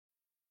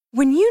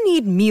When you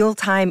need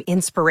mealtime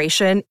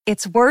inspiration,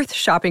 it's worth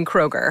shopping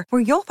Kroger,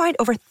 where you'll find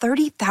over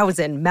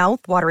 30,000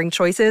 mouth-watering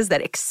choices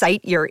that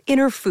excite your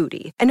inner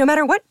foodie. And no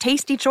matter what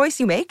tasty choice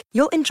you make,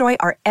 you'll enjoy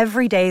our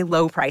everyday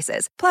low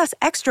prices, plus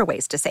extra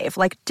ways to save,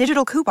 like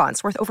digital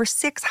coupons worth over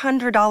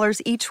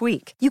 $600 each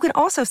week. You can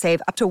also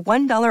save up to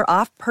 $1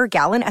 off per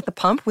gallon at the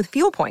pump with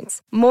fuel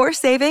points. More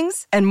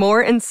savings and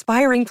more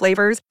inspiring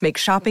flavors make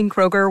shopping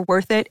Kroger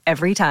worth it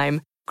every time.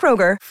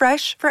 Kroger,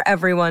 fresh for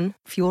everyone.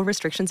 Fuel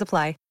restrictions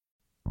apply.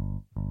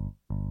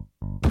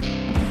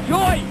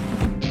 Joy!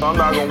 I'm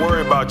not gonna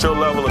worry about your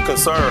level of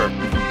concern.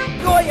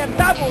 Joy and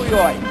double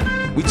joy!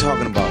 We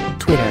talking about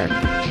Twitter.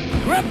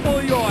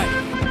 Triple joy!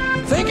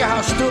 Think of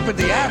how stupid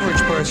the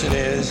average person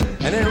is,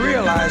 and then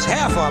realize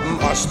half of them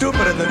are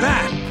stupider than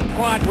that.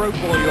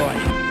 Quadruple joy!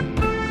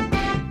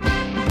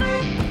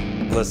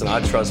 Listen, I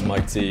trust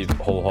Mike T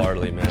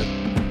wholeheartedly,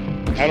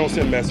 man. I don't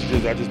send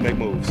messages, I just make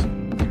moves.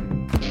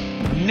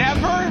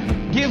 Never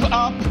give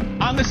up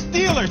on the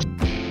Steelers.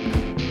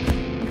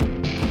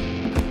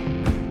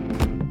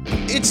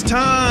 It's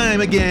time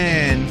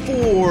again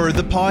for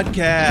the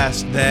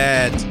podcast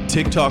that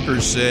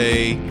TikTokers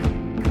say,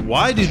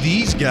 why do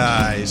these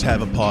guys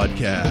have a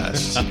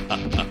podcast?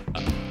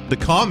 The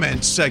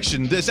comments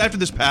section, after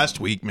this past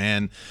week,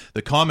 man,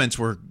 the comments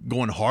were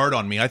going hard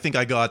on me. I think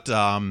I got,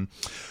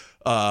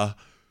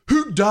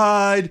 who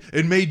died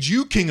and made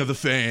you king of the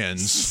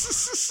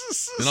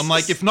fans? And I'm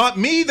like, if not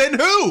me, then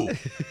who?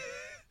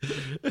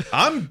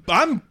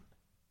 I'm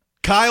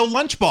Kyle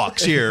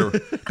Lunchbox here.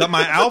 Got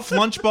my Alf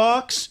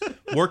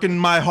Lunchbox, working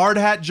my hard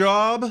hat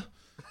job.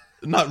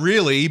 Not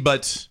really,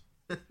 but...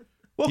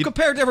 Well,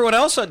 compared to everyone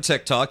else on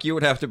TikTok, you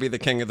would have to be the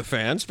king of the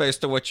fans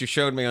based on what you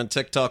showed me on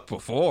TikTok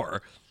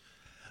before.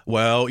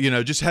 Well,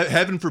 just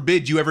heaven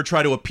forbid you ever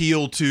try to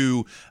appeal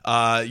to,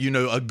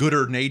 a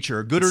gooder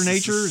nature. Gooder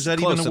nature? Is that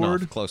even a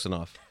word? Close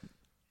enough.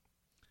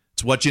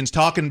 It's what Yinz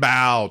talking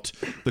about.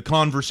 The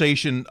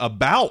conversation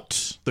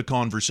about the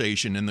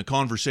conversation, and the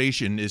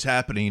conversation is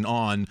happening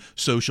on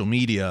social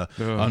media,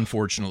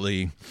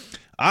 unfortunately.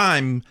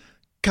 I'm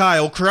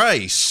Kyle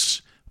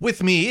Kreis.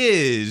 With me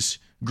is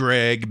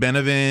Greg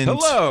Benevent.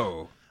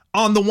 Hello.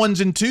 On the ones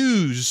and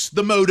twos,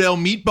 the Model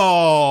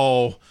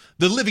Meatball,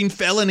 the living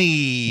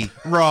felony,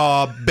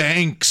 Rob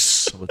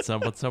Banks. What's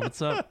up?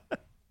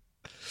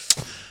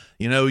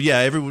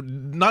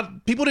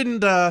 People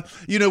didn't,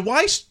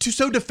 why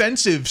so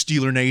defensive,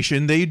 Steeler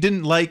Nation? They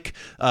didn't like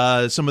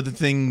some of the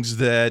things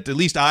that at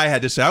least I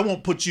had to say. I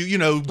won't put you,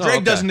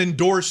 Greg doesn't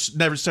endorse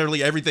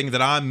necessarily everything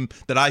that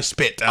I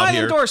spit out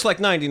here. I endorse like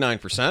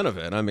 99% of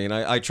it. I mean,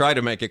 I try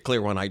to make it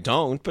clear when I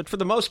don't, but for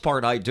the most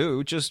part I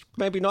do, just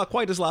maybe not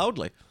quite as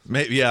loudly.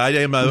 Yeah,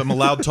 I'm a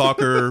loud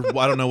talker.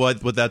 I don't know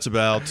what that's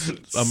about.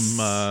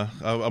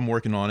 I'm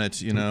working on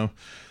it,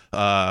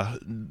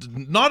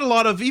 Not a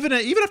lot of even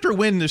after a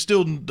win, there's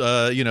still tons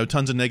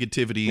of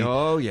negativity.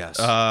 Oh yes.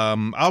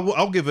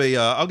 I'll give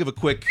a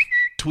quick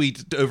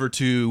tweet over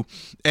to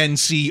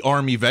NC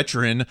Army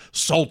veteran,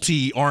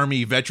 salty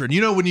Army veteran.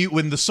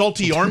 When the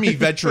salty Army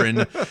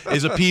veteran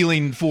is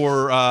appealing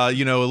for a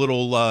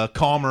little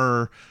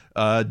calmer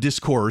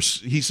discourse,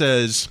 he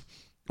says.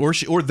 Or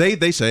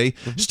they say,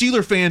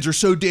 Steeler fans are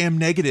so damn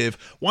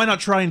negative. Why not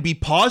try and be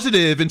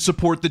positive and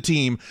support the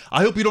team?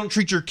 I hope you don't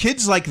treat your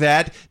kids like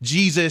that.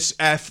 Jesus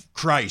F.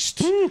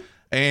 Christ.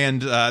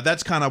 And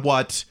that's kind of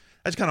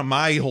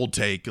my whole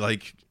take.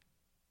 Like,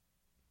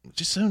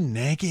 just so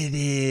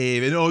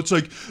negative. It's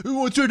like,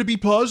 what's there to be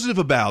positive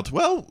about?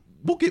 Well,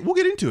 we'll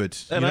get into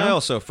it. And I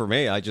also, for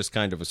me, I just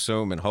kind of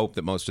assume and hope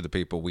that most of the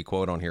people we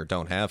quote on here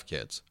don't have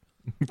kids.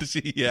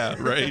 Yeah,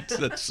 right.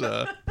 That's...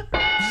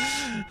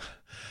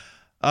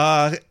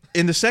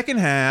 in the second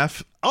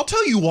half, I'll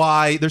tell you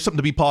why there's something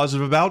to be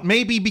positive about.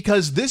 Maybe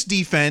because this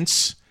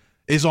defense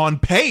is on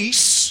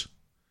pace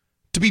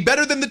to be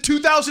better than the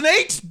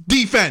 2008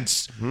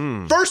 defense.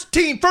 First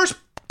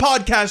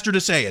podcaster to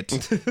say it.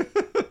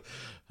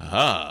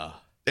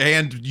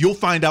 And you'll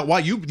find out why.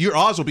 Your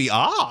odds will be in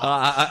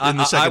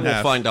the second half. I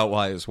will find out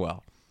why as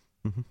well.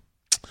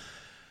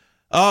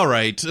 All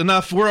right,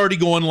 enough. We're already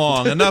going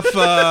long. Enough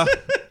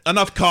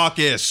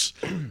caucus.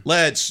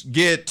 Let's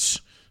get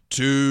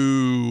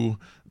to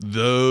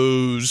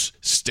those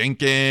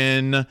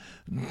stinking... I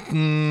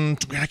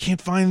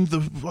can't find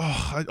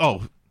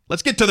the...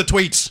 let's get to the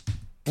tweets.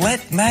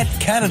 Let Matt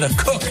Canada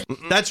cook.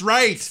 That's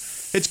right.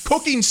 It's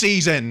cooking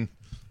season.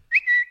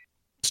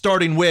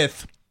 Starting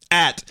with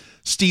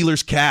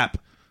 @Steelers Cap.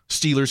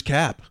 Steelers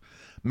Cap.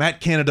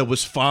 Matt Canada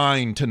was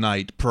fine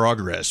tonight.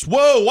 Progress.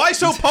 Whoa, why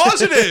so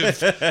positive,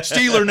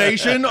 Steeler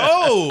Nation?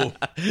 Oh.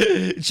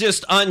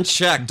 Just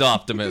unchecked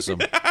optimism.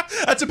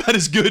 That's about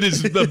as good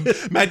as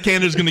Matt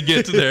Canada's going to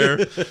get to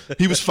there.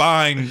 He was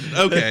fine.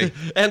 Okay.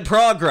 And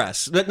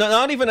progress.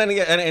 Not even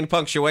any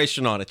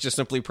punctuation on it. Just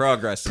simply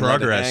progress.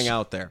 Progress. Hang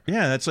out there.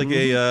 Yeah, that's like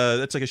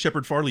a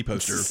Shepard Farley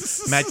poster.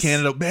 Matt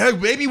Canada.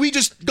 Maybe we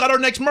just got our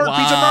next piece of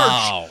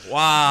merch.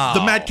 Wow.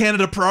 The Matt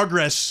Canada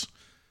progress.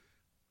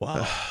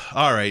 Wow.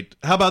 All right.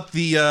 How about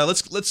the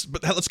let's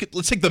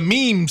take the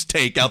memes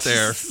take out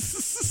there.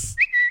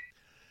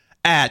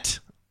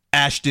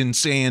 Ashton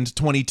Sand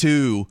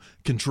 22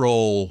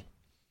 control.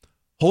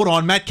 Hold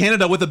on, Matt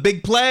Canada with a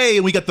big play,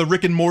 and we got the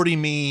Rick and Morty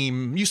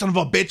meme. You son of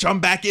a bitch, I'm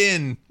back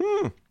in.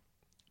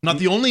 Not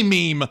the only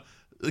meme,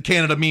 the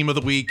Canada meme of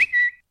the week.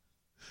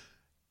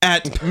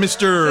 At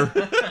Mr.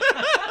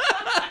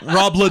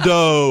 Rob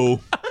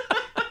Ledoux.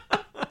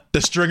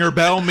 The Stringer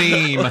Bell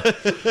meme.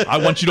 I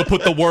want you to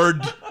put the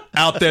word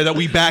out there that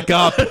we back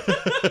up.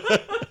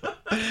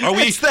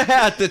 It's the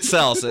hat that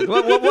sells it.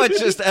 What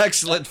just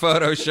excellent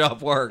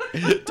Photoshop work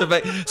to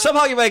make.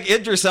 Somehow you make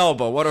Idris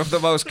Elba, one of the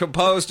most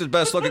composed and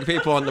best-looking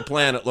people on the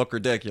planet, look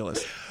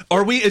ridiculous.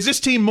 Is this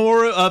team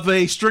more of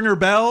a Stringer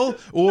Bell,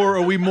 or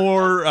are we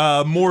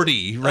more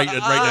Morty right now?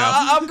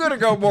 I'm going to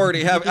go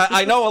Morty.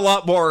 I know a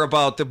lot more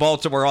about the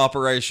Baltimore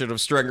operation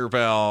of Stringer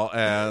Bell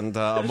and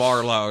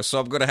Marlowe, so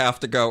I'm going to have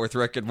to go with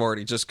Rick and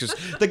Morty, just because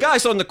the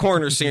guys on the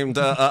corner seemed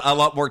a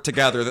lot more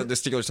together than the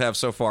Steelers have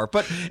so far.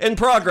 But in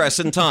progress,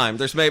 in time,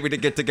 there's maybe to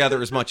get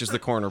together as much as the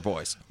corner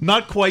boys.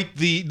 Not quite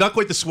the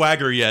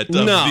swagger yet.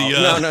 No.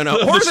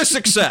 Or the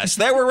success.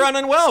 They were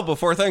running well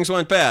before things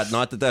went bad.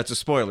 Not that that's a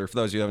spoiler for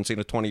those of you who haven't seen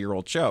a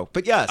 20-year-old show.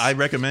 But yes. I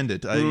recommend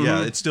it.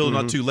 Yeah, it's still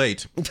not too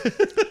late.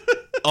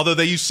 Although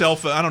they use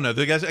I don't know.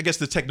 I guess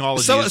the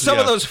technology some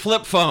of those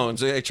flip phones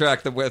they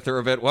track them with are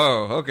a bit,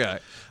 whoa, okay.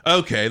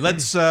 Okay,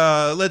 let's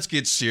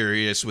get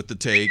serious with the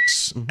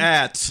takes.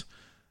 At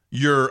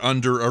You're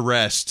Under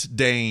Arrest,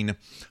 Dane.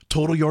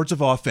 Total yards of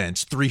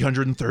offense,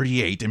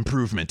 338,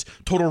 improvement.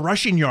 Total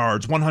rushing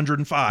yards,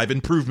 105,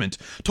 improvement.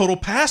 Total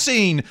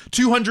passing,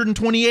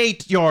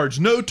 228 yards,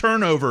 no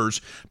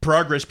turnovers.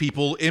 Progress,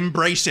 people,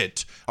 embrace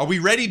it. Are we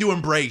ready to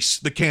embrace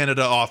the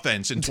Canada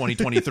offense in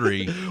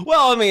 2023?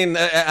 Well, I mean,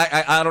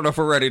 I don't know if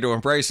we're ready to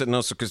embrace it, and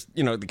also because,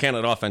 the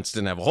Canada offense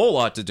didn't have a whole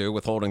lot to do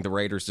with holding the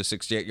Raiders to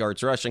 68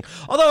 yards rushing,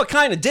 although it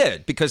kind of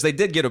did, because they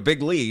did get a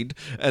big lead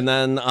and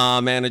then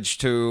managed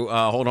to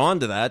hold on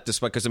to that,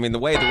 despite, because, the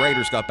way the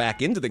Raiders got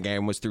back into the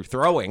game was through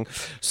throwing.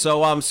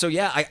 So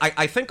yeah,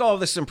 I think all of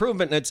this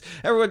improvement, and it's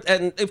everyone,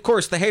 and of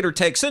course the hater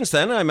take since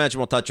then, and I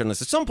imagine we'll touch on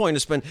this at some point,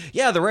 has been,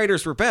 yeah, the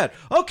Raiders were bad.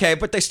 Okay,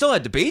 but they still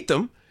had to beat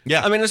them.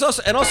 Yeah, there's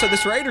also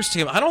this Raiders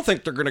team. I don't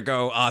think they're going to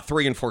go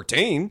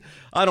 3-14.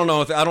 I don't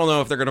know if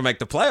they're going to make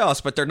the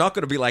playoffs, but they're not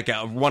going to be like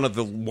one of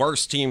the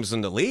worst teams in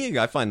the league.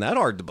 I find that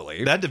hard to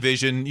believe. That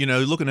division,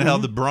 looking at how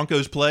the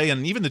Broncos play,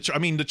 and even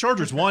the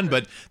Chargers won,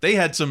 but they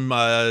had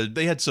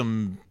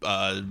some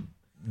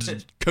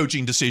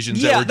coaching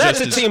decisions that were that's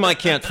just a team I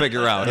can't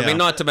figure out. Yeah.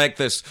 Not to make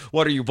this,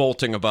 what are you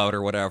bolting about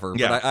or whatever,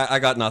 but I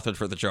got nothing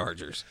for the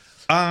Chargers.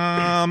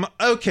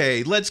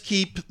 Okay, let's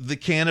keep the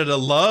Canada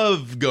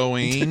love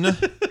going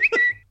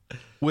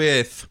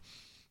with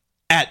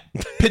at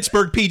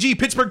Pittsburgh PG,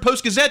 Pittsburgh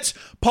Post-Gazette's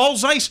Paul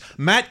Zeiss.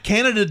 Matt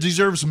Canada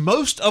deserves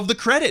most of the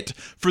credit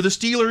for the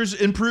Steelers'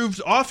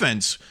 improved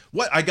offense.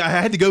 What I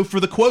had to go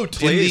for the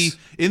quote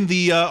in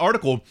the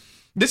article.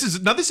 This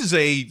is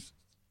a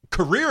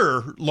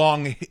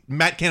career-long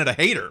Matt Canada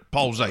hater,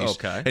 Paul Zeiss.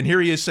 Okay. And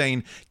here he is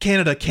saying,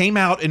 Canada came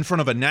out in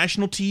front of a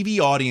national TV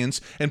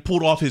audience and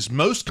pulled off his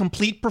most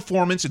complete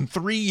performance in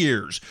 3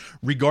 years.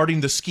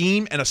 Regarding the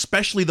scheme and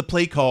especially the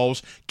play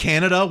calls,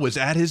 Canada was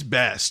at his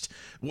best.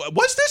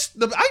 Was this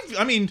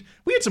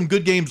we had some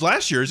good games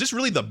last year. Is this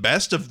really the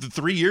best of the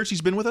 3 years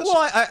he's been with us? Well,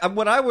 I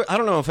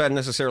don't know if I'd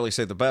necessarily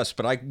say the best,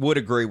 but I would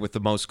agree with the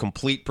most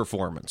complete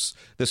performance.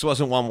 This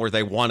wasn't one where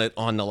they won it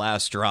on the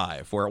last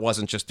drive, where it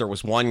wasn't just there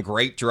was one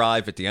great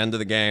drive at the end of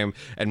the game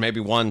and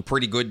maybe one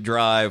pretty good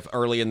drive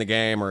early in the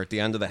game or at the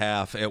end of the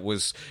half. There were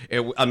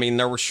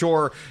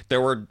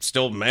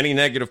still many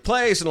negative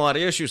plays and a lot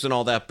of issues and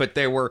all that, but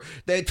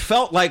it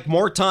felt like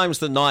more times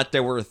than not they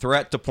were a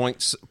threat to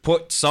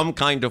put some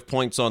kind of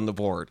points on the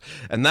board,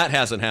 and that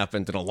hasn't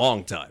happened in a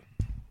long time.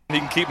 He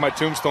can keep my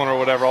tombstone or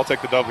whatever. I'll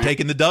take the W.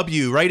 Taking the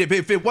W, right?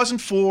 If it wasn't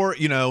for,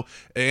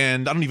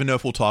 and I don't even know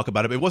if we'll talk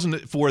about it, but it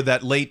wasn't for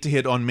that late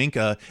hit on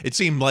Minka, it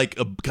seemed like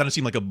a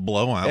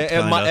blowout.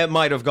 It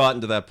might have gotten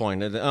to that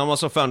point. And I'm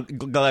also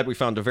glad we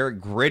found a very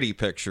gritty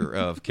picture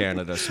of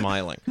Canada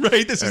smiling.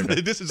 Right? This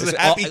is a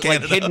happy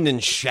Canada. Like hidden in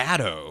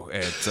shadow.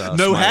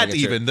 No hat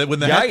even. When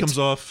the hat comes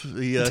off,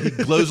 he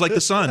glows like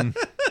the sun.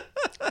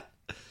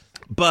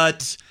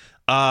 But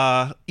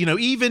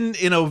even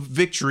in a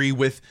victory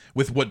with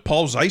what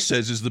Paul Zeiss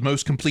says is the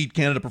most complete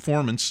Canada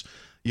performance,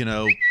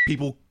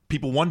 people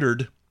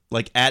wondered,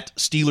 like at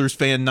Steelers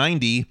fan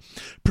 90,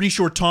 pretty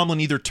sure Tomlin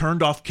either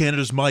turned off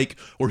Canada's mic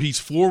or he's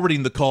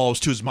forwarding the calls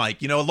to his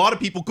mic. A lot of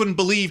people couldn't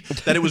believe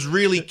that it was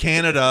really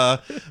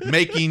Canada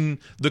making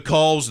the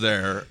calls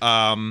there.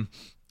 And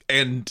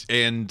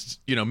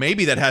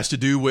maybe that has to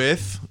do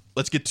with,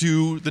 let's get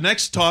to the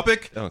next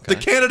topic, okay.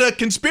 The Canada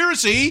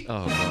conspiracy.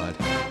 Oh, God.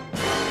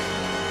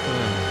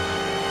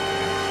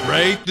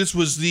 Right? This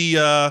was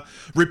the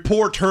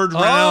report heard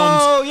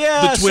around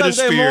the Twitter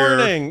Sunday sphere.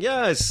 Morning.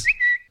 Yes.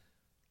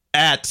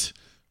 At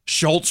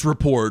Schultz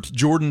Report,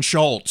 Jordan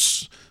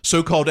Schultz,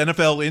 so-called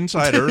NFL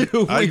insider.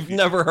 We've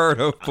never heard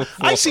of before.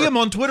 I see him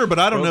on Twitter, but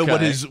I don't know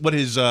what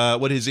his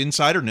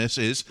insiderness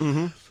is.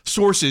 Mm-hmm.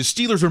 Sources: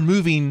 Steelers are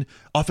moving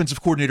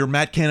offensive coordinator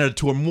Matt Canada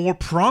to a more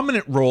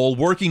prominent role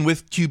working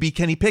with QB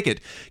Kenny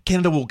Pickett.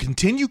 Canada will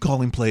continue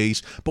calling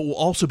plays, but will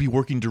also be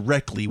working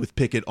directly with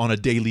Pickett on a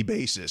daily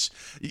basis.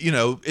 You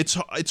know,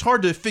 it's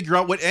hard to figure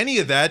out what any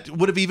of that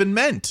would have even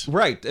meant.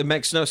 Right. It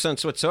makes no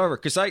sense whatsoever.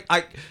 Because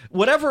I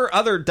whatever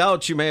other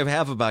doubts you may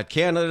have about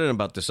Canada and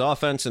about this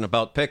offense and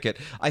about Pickett,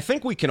 I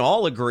think we can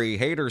all agree,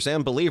 haters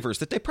and believers,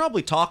 that they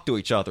probably talk to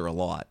each other a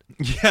lot.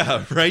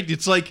 Yeah, right.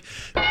 It's like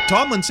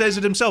Tomlin says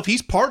it himself.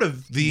 He's part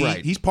of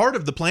the he's part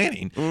of the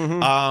planning.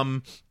 Mm-hmm.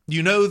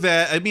 You know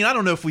that. I mean, I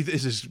don't know if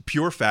this is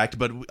pure fact,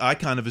 but I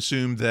kind of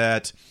assume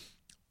that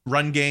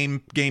run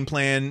game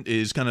plan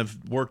is kind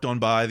of worked on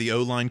by the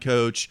O-line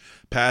coach.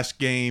 Pass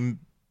game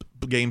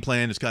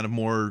plan is kind of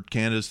more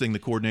Canada's thing, the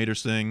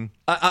coordinator's thing.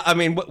 I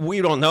mean,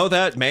 we don't know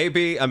that.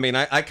 Maybe. I mean,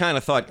 I kind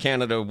of thought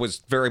Canada was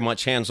very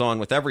much hands-on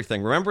with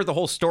everything. Remember the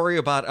whole story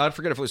about, I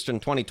forget if it was in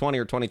 2020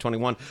 or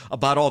 2021,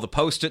 about all the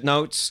Post-it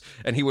notes,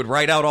 and he would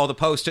write out all the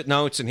Post-it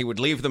notes, and he would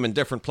leave them in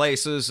different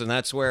places, and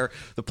that's where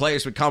the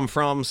plays would come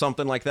from,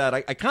 something like that.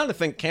 I kind of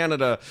think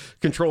Canada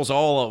controls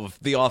all of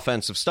the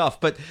offensive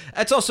stuff, but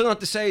that's also not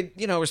to say,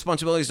 you know,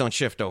 responsibilities don't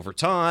shift over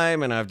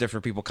time, and I have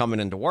different people coming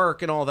into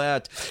work and all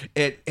that.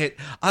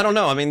 I don't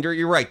know. I mean,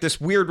 you're right.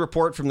 This weird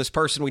report from this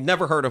person we'd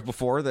never heard of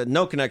before, that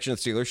no connection to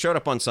Steelers, showed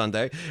up on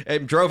Sunday.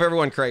 It drove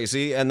everyone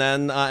crazy. And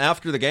then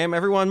after the game,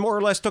 everyone more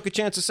or less took a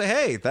chance to say,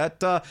 hey, that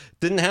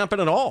didn't happen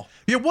at all.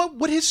 Yeah,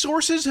 what his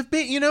sources have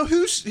been, you know,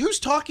 who's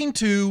talking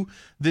to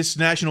this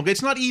national game?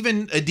 It's not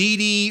even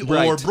Aditi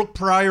or Brooke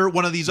Pryor,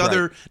 one of these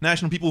other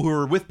national people who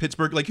are with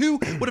Pittsburgh. Like, who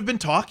would have been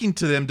talking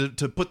to them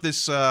to put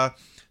this...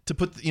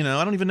 you know,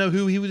 I don't even know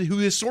who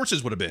his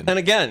sources would have been. And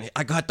again,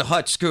 I got the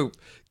hot scoop.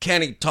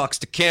 Kenny talks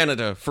to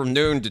Canada from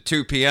noon to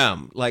 2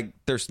 p.m. Like,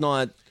 there's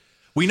not...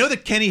 We know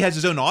that Kenny has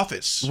his own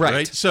office,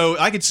 right? So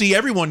I could see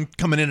everyone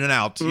coming in and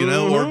out, you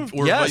know,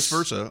 or vice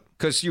versa.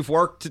 Because you've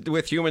worked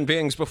with human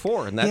beings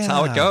before, and that's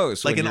how it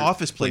goes. Like an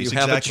office place, you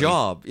have a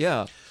job,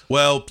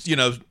 Well, you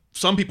know,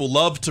 some people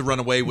love to run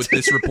away with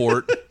this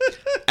report.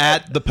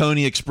 At the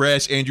Pony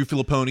Express, Andrew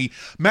Filipponi,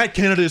 Matt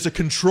Canada is a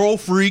control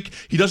freak.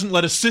 He doesn't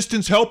let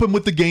assistants help him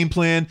with the game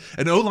plan.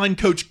 An O-line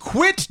coach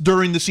quit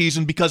during the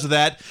season because of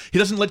that. He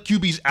doesn't let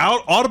QBs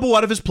audible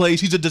out of his plays.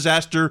 He's a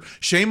disaster.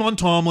 Shame on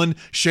Tomlin.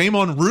 Shame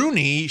on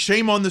Rooney.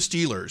 Shame on the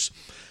Steelers.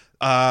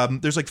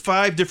 There's like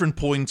 5 different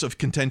points of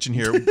contention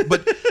here.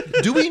 But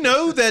do we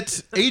know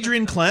that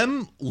Adrian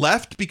Clem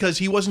left because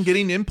he wasn't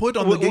getting input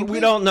on the game plan? We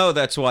don't know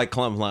that's why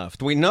Clem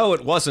left. We know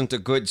it wasn't a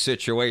good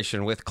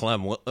situation with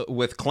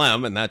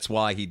Clem, and that's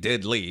why he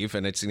did leave.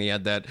 And he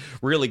had that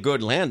really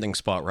good landing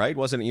spot, right?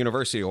 Wasn't it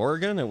University of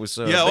Oregon? It was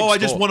I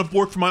just want to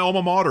work for my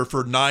alma mater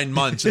for 9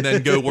 months and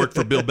then go work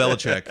for Bill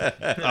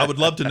Belichick. I would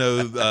love to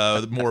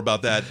know more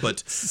about that,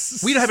 but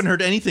we haven't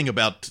heard anything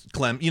about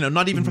Clem, you know,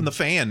 not even from the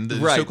fan, the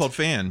so-called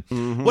fan.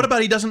 Mm-hmm. What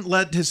about he doesn't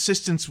let his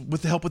assistants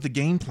help with the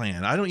game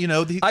plan? I don't, you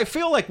know. I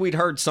feel like we'd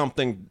heard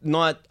something,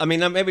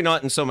 maybe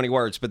not in so many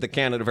words, but the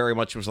Canada very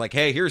much was like,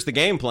 hey, here's the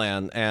game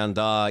plan, and,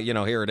 you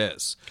know, here it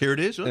is. Here it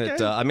is?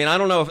 Okay. I mean, I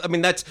don't know.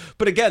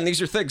 But again,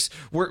 these are things,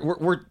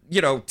 we're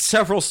you know,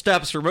 several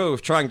steps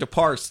removed trying to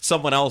parse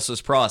someone else's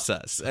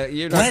process.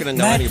 You're not going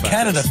to know any about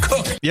Canada this.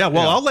 cook. Yeah,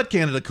 well, I'll let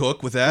Canada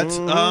cook with that.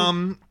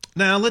 Mm-hmm.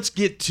 Now let's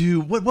get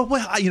to what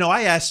you know.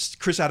 I asked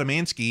Chris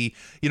Adamansky,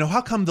 you know, how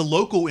come the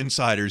local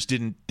insiders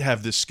didn't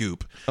have this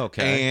scoop?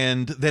 Okay,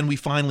 and then we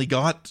finally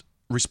got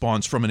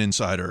response from an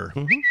insider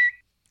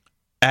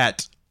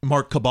at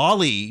Mark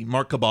Cabali.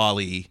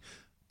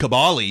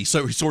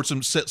 So he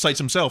cites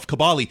himself.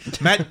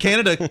 Cabali. Matt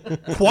Canada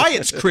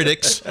quiets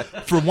critics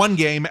for one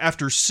game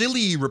after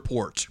silly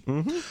report.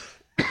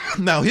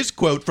 Mm-hmm. Now his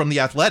quote from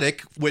The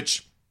Athletic,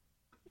 which,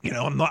 you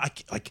know, I'm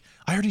not like.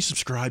 I already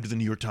subscribed to the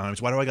New York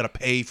Times. Why do I got to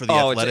pay for the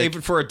Athletic?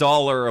 Even for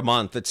 $1 a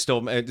month, it still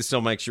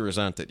makes you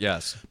resent it.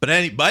 Yes, but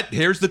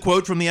here's the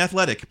quote from the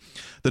Athletic: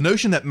 "The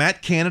notion that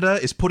Matt Canada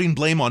is putting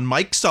blame on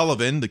Mike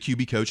Sullivan, the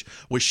QB coach,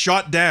 was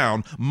shot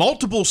down.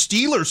 Multiple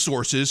Steelers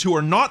sources who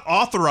are not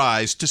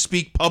authorized to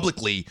speak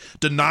publicly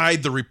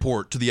denied the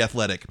report to the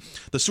Athletic.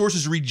 The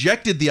sources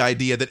rejected the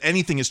idea that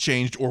anything has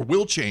changed or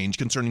will change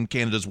concerning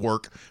Canada's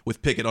work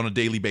with Pickett on a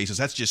daily basis.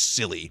 That's just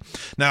silly."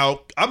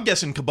 Now, I'm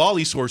guessing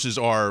Cabali's sources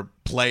are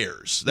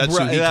players. That's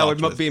who he that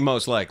talked would with. Be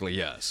most likely,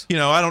 yes. You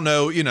know, I don't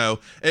know, you know,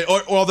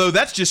 although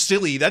that's just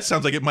silly. That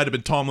sounds like it might have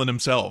been Tomlin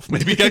himself.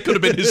 Maybe that could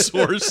have been his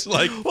source.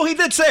 Like, well, he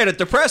did say it at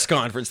the press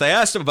conference. They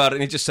asked him about it,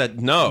 and he just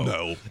said no.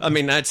 No. I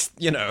mean, that's,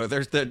 you know,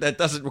 that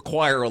doesn't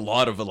require a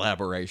lot of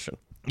elaboration.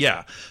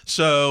 Yeah.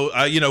 So,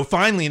 you know,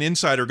 finally an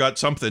insider got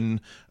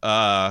something.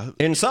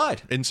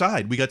 Inside.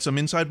 We got some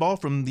inside ball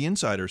from the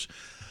insiders.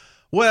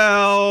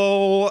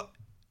 Well,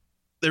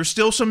 there's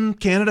still some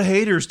Canada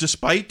haters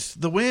despite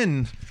the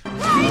win.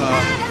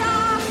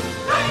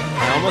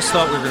 I almost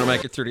thought we were going to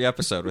make it through the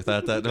episode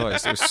without that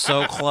noise. It was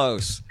so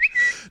close.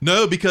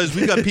 No, because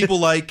we've got people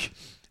like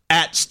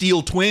at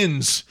Steel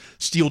Twins.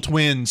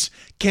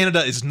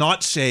 Canada is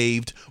not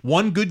saved.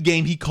 One good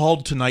game he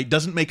called tonight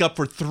doesn't make up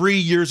for 3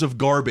 years of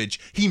garbage.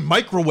 He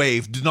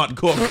microwaved, did not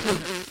cook.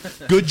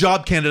 Good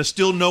job, Canada.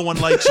 Still no one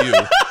likes you.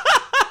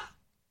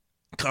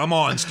 come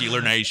on,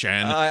 Steeler Nation.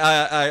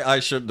 I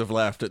shouldn't have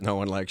laughed at No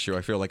One Likes You.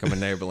 I feel like I'm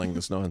enabling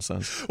this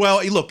nonsense.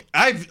 Well, look,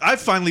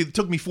 I've finally, it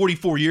took me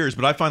 44 years,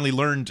 but I finally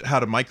learned how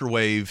to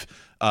microwave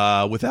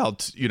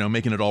without,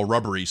 making it all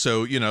rubbery.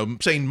 So,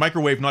 saying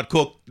microwave, not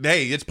cook,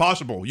 hey, it's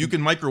possible. You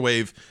can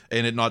microwave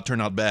and it not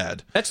turn out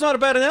bad. That's not a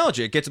bad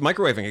analogy. It gets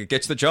microwaving. It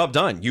gets the job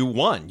done. You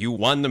won. You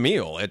won the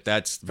meal.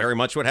 That's very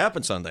much what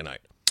happened Sunday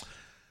night.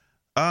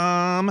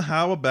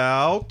 How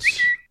about...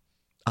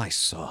 I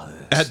saw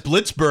this. At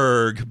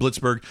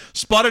Blitzburg,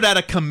 spotted at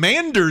a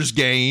Commanders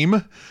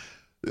game.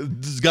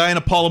 This guy in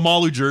a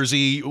Palomalu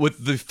jersey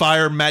with the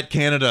Fire Matt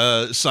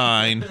Canada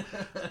sign.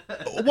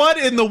 What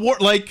in the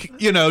world?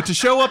 To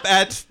show up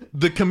at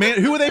the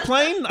who are they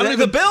playing?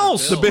 The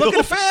Bills. The Bills. Look at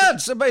the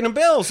fans. Everybody in the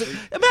Bills.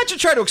 Imagine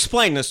trying to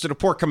explain this to the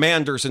poor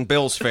Commanders and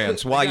Bills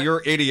fans why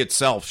your idiot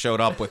self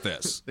showed up with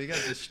this. They got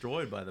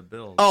destroyed by the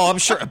Bills. Oh, I'm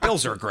sure.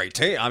 Bills are a great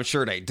team. I'm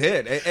sure they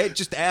did. It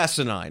just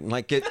asinine.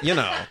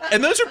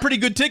 And those are pretty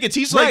good tickets.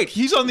 He's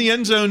he's on the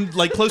end zone,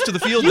 close to the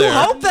field you there.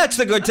 Hope that's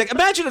the good ticket.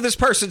 Imagine if this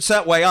person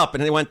sat way up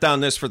and they went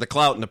down this for the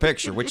clout in the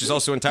picture, which is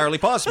also entirely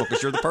possible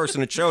because you're the person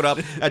that showed up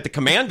at the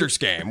Commanders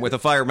game with a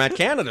Fire Matt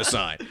Canada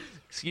sign.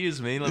 Excuse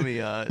me, let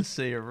me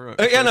say your room.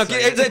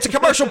 It's a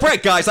commercial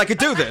break, guys. I could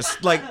do this.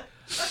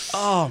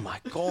 Oh my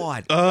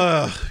God.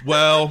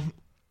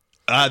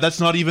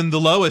 That's not even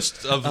the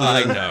lowest of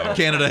the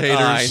Canada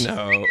haters. I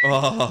know.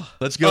 Oh.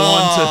 Let's go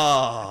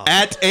on to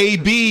at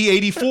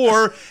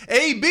AB84.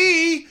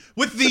 AB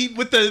with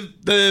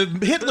the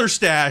Hitler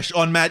stash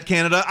on Matt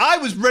Canada. I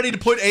was ready to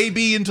put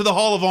AB into the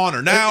Hall of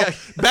Honor. Now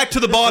back to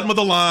the bottom of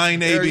the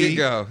line. AB.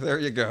 There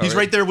you go. He's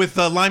right there with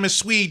Limas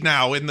Swede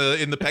now in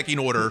the pecking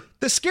order.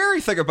 The scary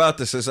thing about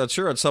this is, I'm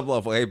sure on some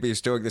level, AB is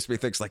doing this. He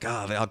thinks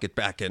I'll get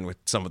back in with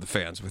some of the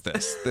fans with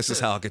this. This is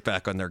how I'll get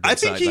back on their good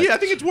side. I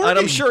think it's working. And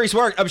I'm sure he's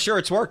worked. I'm sure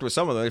it's worked with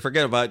some of them. They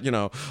forget about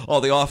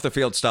all the off the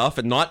field stuff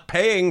and not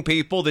paying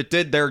people that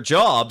did their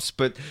jobs.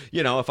 But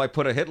if I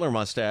put a Hitler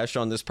mustache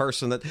on this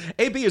person that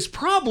AB is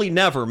probably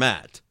never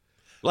met.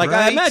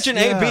 I imagine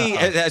AB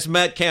has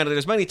met Canada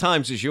as many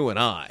times as you and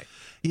I.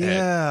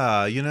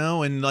 Yeah,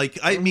 and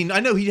I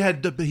know he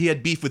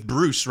had beef with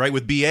Bruce, right,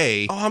 with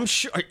BA. Oh, I'm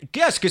sure.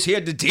 Yes, because he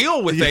had to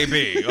deal with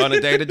AB on a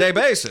day-to-day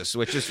basis,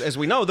 which is, as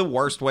we know, the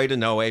worst way to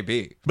know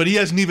AB. But he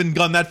hasn't even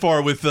gone that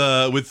far with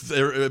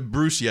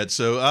Bruce yet.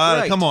 So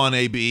come on,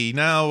 AB.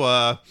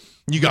 Now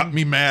you got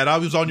me mad. I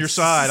was on your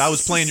side. I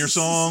was playing your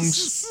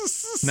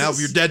songs. Now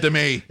you're dead to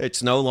me.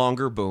 It's no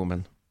longer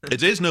booming.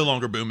 It is no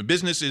longer booming.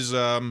 Business is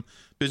not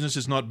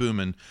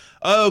booming.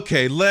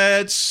 Okay,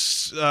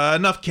 let's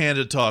enough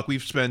Canada talk.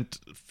 We've spent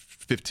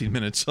 15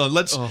 minutes.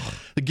 Let's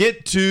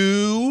get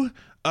to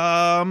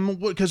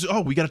because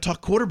we got to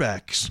talk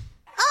quarterbacks.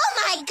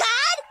 Oh my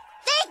God!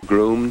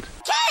 Groomed.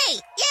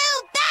 Kenny,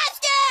 you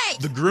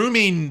bastard! The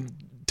grooming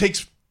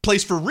takes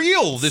place for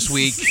real this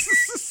week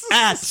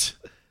at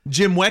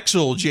Jim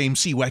Wexell, James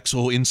C.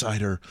 Wexell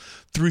Insider.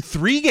 Through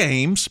 3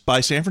 games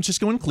by San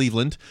Francisco and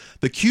Cleveland,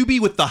 the QB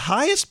with the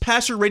highest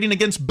passer rating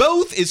against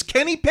both is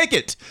Kenny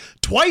Pickett.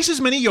 Twice as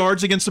many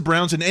yards against the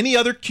Browns than any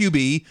other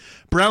QB.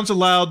 Browns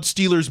allowed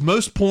Steelers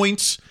most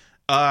points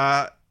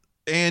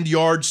and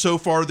yards so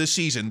far this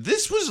season.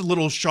 This was a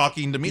little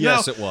shocking to me.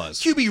 Yes, now, it was.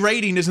 QB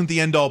rating isn't the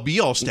end-all,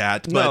 be-all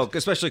stat. But no,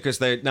 especially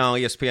because now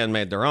ESPN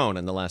made their own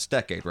in the last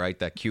decade, right?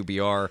 That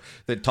QBR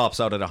that tops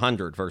out at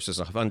 100 versus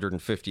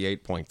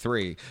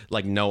 158.3,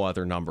 like no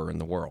other number in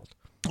the world.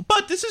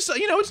 But this is,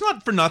 it's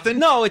not for nothing.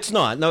 No, it's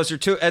not. Those are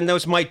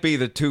those might be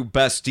the 2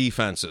 best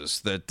defenses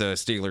that the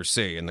Steelers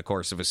see in the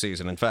course of a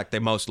season. In fact, they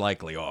most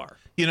likely are.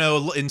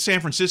 In San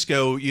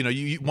Francisco,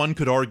 one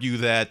could argue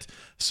that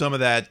some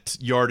of that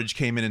yardage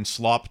came in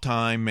slop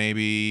time,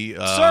 maybe.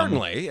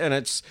 Certainly,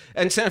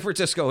 and San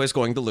Francisco is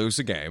going to lose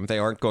a game. They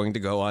aren't going to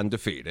go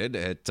undefeated.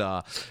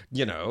 But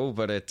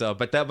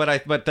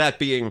that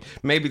being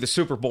maybe the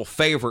Super Bowl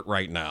favorite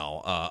right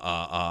now,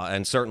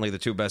 and certainly the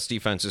 2 best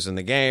defenses in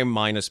the game,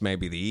 minus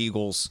maybe the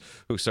Eagles,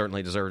 who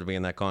certainly deserve to be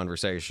in that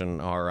conversation,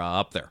 are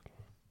up there.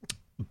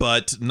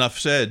 But enough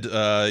said.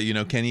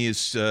 Kenny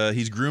is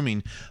he's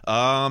grooming.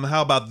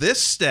 How about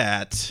this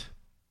stat?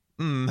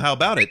 How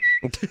about it?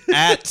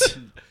 At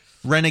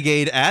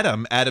Renegade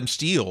Adam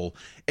Steele,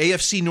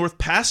 AFC North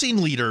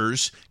passing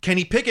leaders: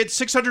 Kenny Pickett,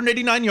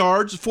 689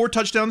 yards, 4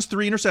 touchdowns,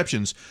 3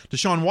 interceptions.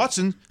 Deshaun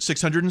Watson,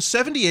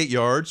 678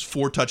 yards,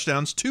 4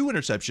 touchdowns, 2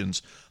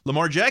 interceptions.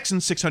 Lamar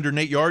Jackson,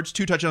 608 yards,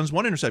 2 touchdowns,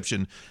 1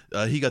 interception.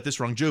 He got this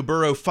wrong. Joe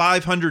Burrow,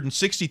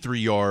 563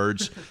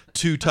 yards,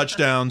 2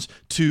 touchdowns,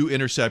 2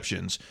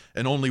 interceptions.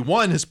 And only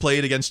one has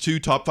played against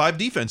 2 top 5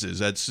 defenses.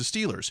 That's the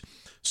Steelers.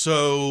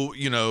 So,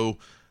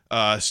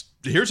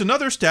 here's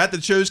another stat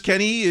that shows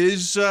Kenny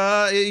is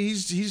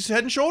he's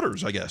head and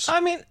shoulders, I guess.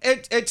 I mean,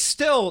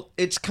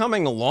 it's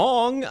coming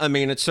along. I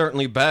mean, it's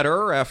certainly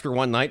better after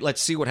one night.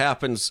 Let's see what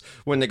happens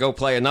when they go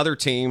play another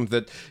team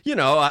that,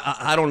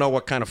 I don't know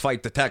what kind of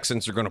fight the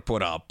Texans are going to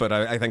put up, but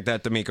I think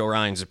that DeMeco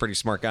Ryans a pretty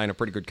smart guy and a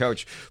pretty good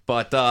coach.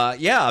 But I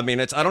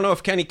don't know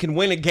if Kenny can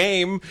win a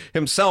game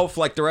himself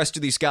like the rest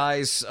of these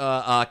guys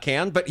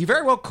can, but he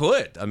very well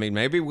could. I mean,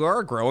 maybe we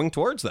are growing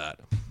towards that.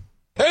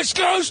 Let's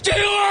go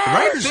Steelers!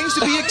 Right? Things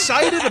to be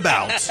excited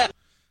about.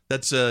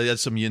 That's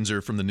some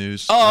Yinzer from the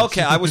news. Oh,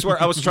 okay. I was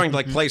trying to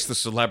like place the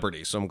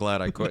celebrity, so I'm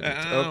glad I couldn't.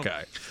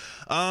 Okay.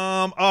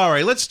 All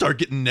right, let's start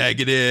getting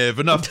negative.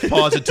 Enough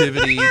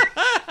positivity.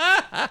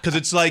 Because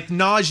it's like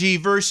Najee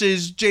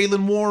versus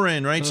Jaylen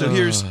Warren, right? So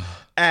here's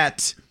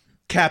at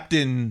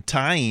Captain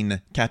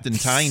Tyne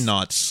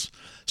Knots.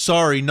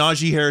 Sorry,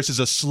 Najee Harris is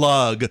a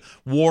slug.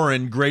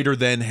 Warren greater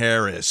than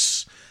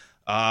Harris.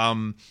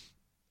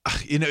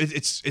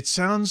 It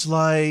sounds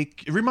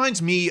like it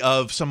reminds me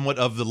of somewhat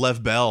of the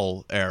Lev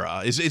Bell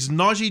era. Is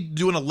Najee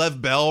doing a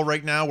Lev Bell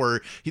right now,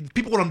 where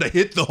people want him to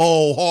hit the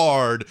hole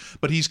hard,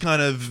 but he's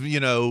kind of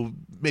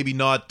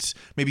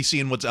maybe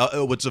seeing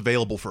what's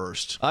available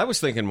first. I was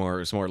thinking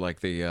it's more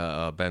like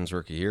the Ben's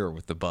rookie year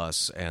with the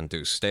bus and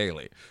Deuce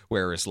Staley,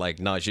 whereas like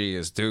Najee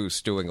is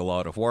Deuce doing a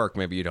lot of work,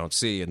 maybe you don't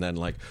see, and then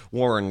like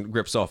Warren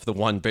rips off the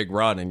one big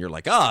run, and you're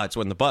like, it's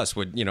when the bus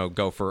would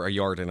go for 1.5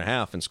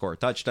 yards and score a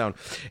touchdown.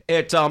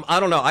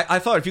 I don't know. I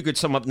thought if you could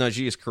sum up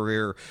Najee's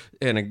career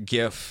in a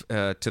GIF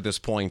to this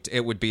point,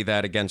 it would be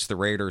that against the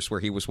Raiders,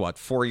 where he was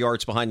 4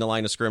 yards behind the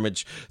line of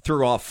scrimmage,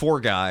 threw off 4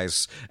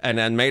 guys, and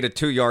then made it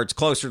 2 yards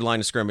closer to the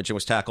line of scrimmage and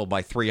was tackled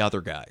by 3 other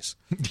guys.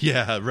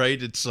 Yeah,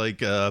 right. It's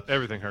like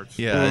everything hurts.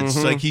 Yeah,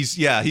 it's like he's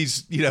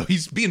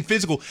being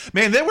physical.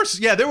 Man, there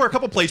were a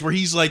couple plays where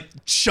he's like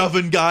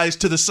shoving guys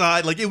to the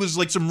side, like it was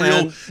like some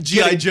real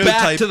G.I. Joe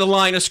back type to the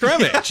line of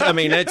scrimmage. I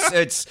mean,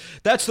 it's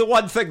that's the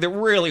one thing that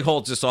really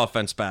holds this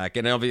offense back,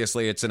 and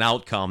obviously it's an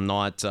outcome,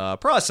 not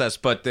process.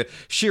 But the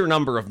sheer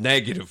number of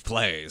negative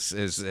plays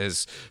is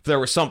if there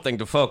was something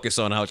to focus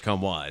on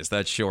outcome wise,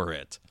 that's sure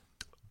it.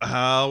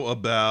 How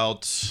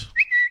about?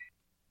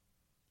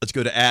 Let's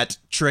go to at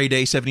Trey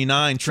Day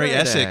 79, Trey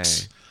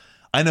Essex.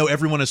 I know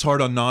everyone is hard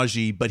on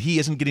Najee, but he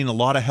isn't getting a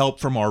lot of help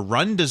from our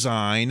run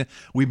design.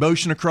 We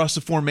motion across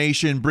the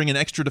formation, bring an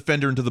extra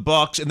defender into the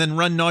box, and then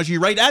run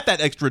Najee right at that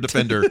extra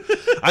defender.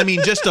 I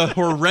mean, just a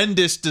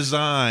horrendous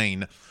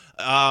design.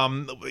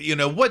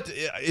 What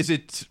is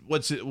it?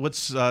 What's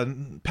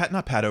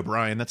Pat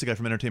O'Brien? That's the guy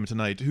from Entertainment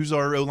Tonight. Who's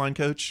our O-line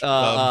coach?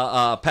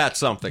 Pat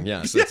something.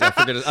 Yes, I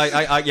forget.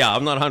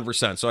 I'm not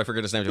 100%, so I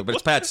forget his name too. But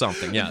it's Pat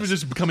something. Yes,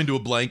 just coming to a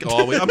blank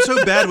always. I'm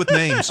so bad with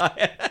names.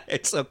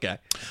 It's okay.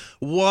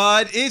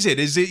 What is it?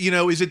 Is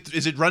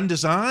it run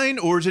design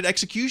or is it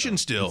execution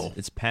still?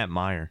 It's Pat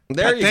Meyer.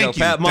 There you go,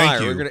 Pat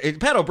Meyer. Thank you.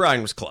 Pat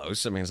O'Brien was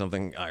close. I mean,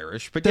 something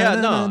Irish, but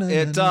yeah, no.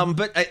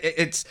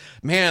 It's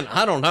man,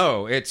 I don't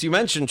know. You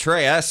mentioned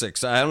Trey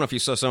Essex. I don't know if you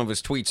saw some of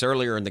his tweets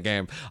earlier in the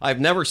game. I've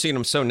never seen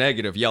him so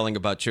negative yelling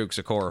about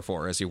Chuks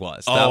Okorafor as he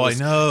was. I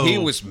know. He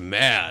was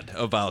mad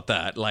about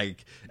that.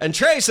 And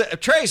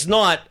Trey's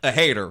not a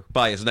hater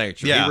by his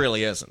nature. Yeah. He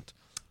really isn't.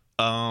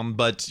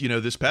 But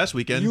this past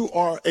weekend, you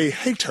are a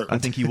hater. I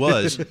think he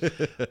was.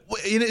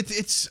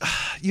 It's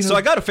So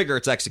I got to figure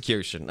it's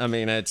execution. I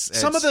mean, it's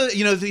some of the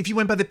if you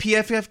went by the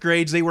PFF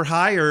grades, they were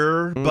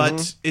higher,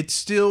 but it's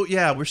still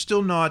we're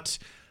still not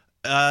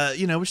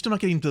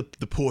getting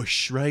the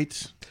push,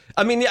 right?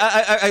 I mean,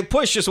 I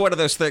push is one of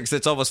those things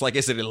that's almost like,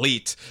 is it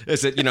elite?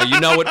 Is it, you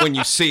know it when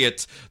you see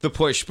it, the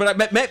push.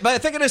 But I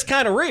think it is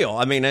kind of real.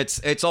 I mean,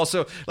 it's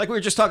also, like we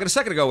were just talking a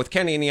second ago with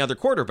Kenny and the other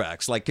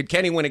quarterbacks. Like, could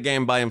Kenny win a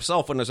game by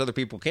himself when those other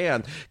people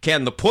can?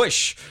 Can the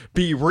push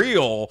be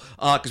real?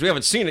 Because we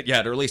haven't seen it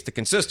yet, or at least the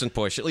consistent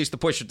push. At least the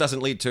push that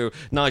doesn't lead to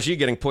Najee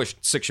getting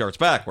pushed 6 yards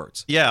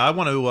backwards. Yeah, I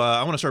want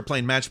to start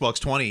playing Matchbox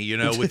 20,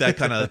 with that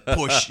kind of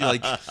push.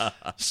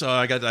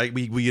 So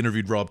we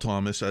interviewed Rob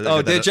Thomas.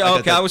 Did you?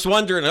 Okay, I was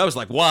wondering. I was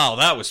like, wow,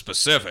 that was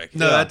specific.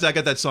 No, I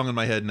got that song in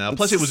my head now.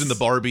 Plus, it was in the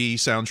Barbie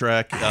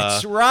soundtrack.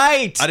 That's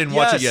right. I didn't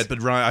watch it yet,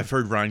 but I've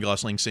heard Ryan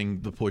Gosling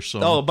sing the push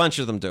song. Oh, a bunch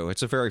of them do.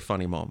 It's a very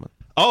funny moment.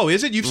 Oh,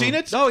 is it? You've seen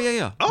it? Oh,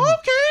 yeah. Oh,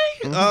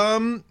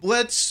 okay.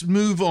 Let's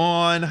move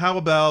on. How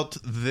about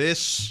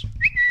this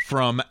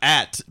from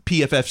at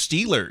PFF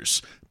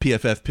Steelers?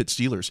 PFF Pitt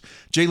Steelers.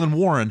 Jaylen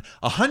Warren,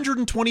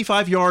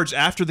 125 yards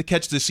after the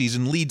catch this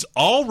season, leads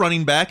all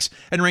running backs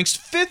and ranks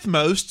 5th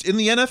most in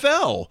the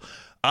NFL.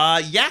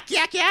 Yak.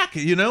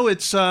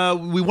 It's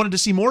we wanted to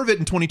see more of it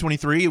in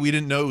 2023. We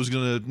didn't know it was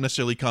going to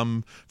necessarily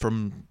come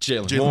from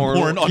Jaylen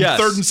Warren on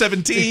 3rd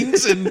and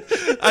 17s, and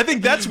I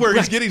think that's where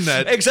he's getting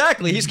that.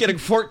 Exactly. He's getting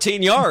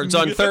 14 yards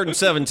on 3rd and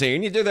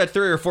 17. You do that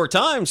 3 or 4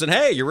 times, and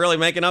hey, you're really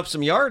making up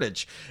some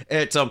yardage.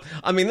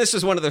 This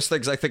is one of those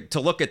things I think to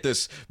look at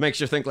this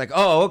makes you think like,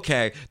 oh,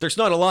 okay, there's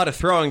not a lot of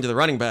throwing to the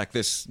running back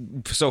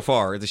so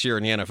far this year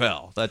in the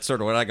NFL. That's sort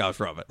of what I got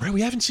from it. Right,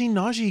 we haven't seen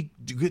Najee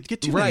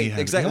get too many. Right,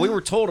 exactly. Yeah. We were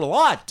told a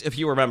lot. If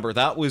you remember,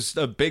 that was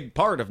a big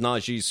part of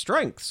Najee's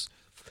strengths.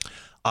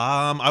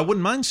 I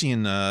wouldn't mind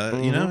seeing,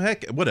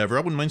 heck, whatever. I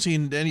wouldn't mind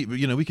seeing any.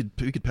 We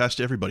could pass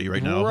to everybody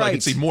right now. Right. I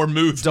could see more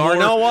Muth.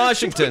 Darnell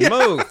Washington,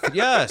 Muth,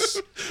 yes.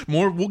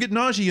 More. We'll get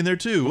Najee in there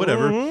too.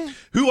 Whatever. Mm-hmm.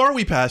 Who are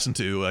we passing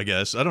to? I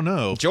guess I don't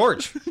know.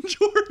 George.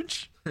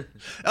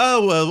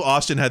 Oh well,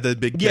 Austin had the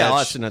big catch. Yeah,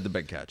 Austin had the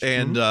big catch,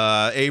 and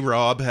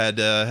A-Rob had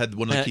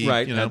one of the key.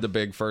 Right, had the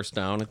big first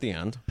down at the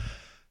end.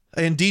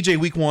 And DJ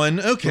week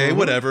 1, okay,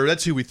 whatever.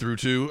 That's who we threw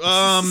to.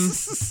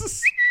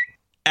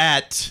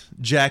 At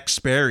Jack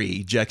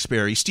Sperry,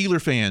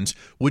 Steeler fans,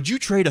 would you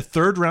trade a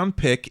third-round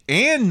pick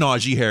and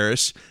Najee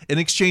Harris in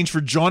exchange for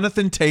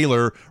Jonathan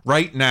Taylor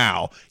right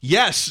now?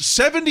 Yes,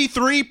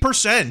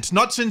 73%.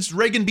 Not since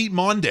Reagan beat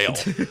Mondale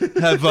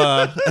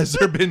has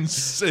there been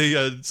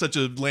such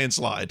a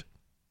landslide.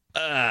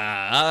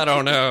 I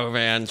don't know,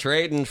 man.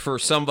 Trading for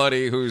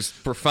somebody who's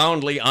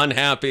profoundly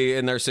unhappy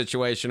in their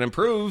situation and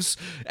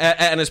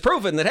has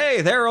proven that, hey,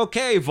 they're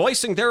okay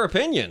voicing their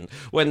opinion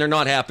when they're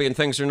not happy and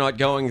things are not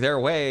going their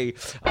way.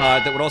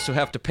 That would also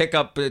have to pick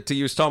up, to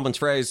use Tomlin's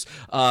phrase,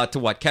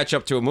 catch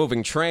up to a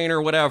moving train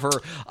or whatever.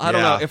 I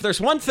don't know. If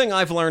there's one thing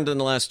I've learned in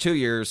the last 2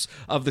 years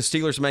of the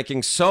Steelers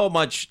making so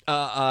much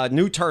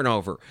new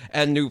turnover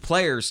and new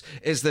players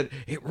is that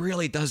it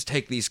really does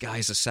take these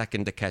guys a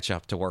second to catch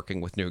up to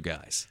working with new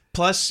guys.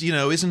 Plus,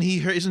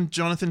 isn't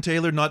Jonathan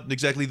Taylor not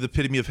exactly the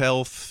epitome of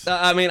health?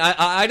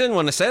 I didn't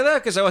want to say that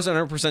because I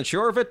wasn't 100%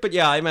 sure of it, but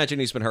yeah, I imagine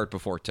he's been hurt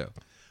before too.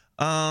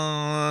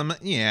 I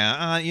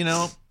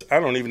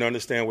don't even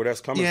understand where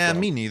that's coming from. Yeah,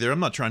 me neither. I'm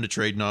not trying to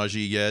trade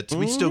Najee yet.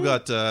 We still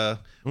got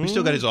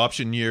his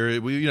option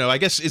year. I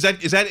guess is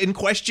that in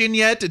question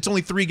yet? It's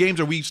only 3 games.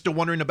 Are we still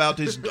wondering about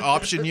his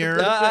option year?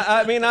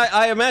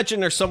 I imagine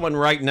there's someone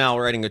right now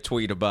writing a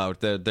tweet about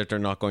that they're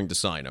not going to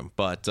sign him.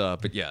 But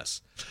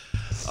yes.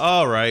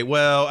 All right.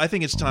 Well, I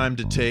think it's time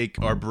to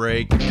take our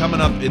break. Coming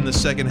up in the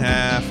second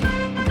half.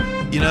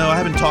 We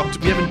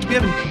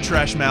haven't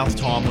trash-mouthed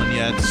Tomlin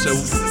yet, so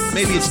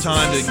maybe it's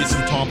time to get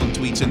some Tomlin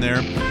tweets in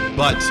there.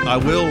 But I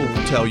will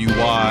tell you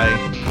why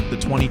the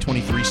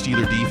 2023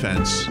 Steeler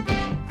defense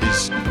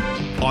is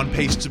on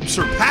pace to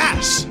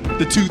surpass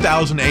the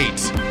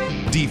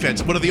 2008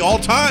 defense, one of the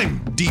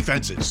all-time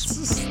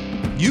defenses.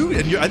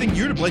 I think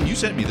you're to blame. You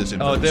sent me this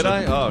info. Oh, did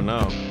I? Oh,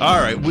 no. All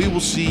right, we will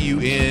see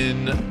you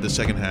in the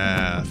second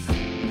half.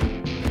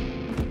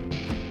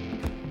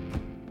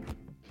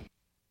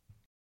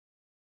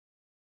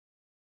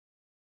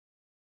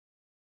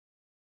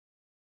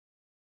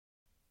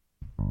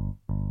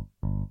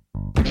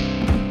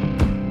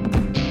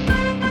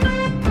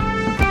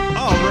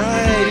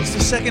 It's the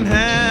second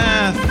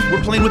half.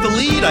 We're playing with the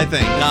lead, I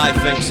think. I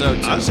think so,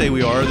 too. I say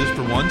we are, this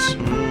for once.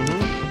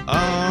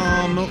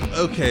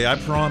 Okay, I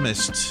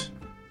promised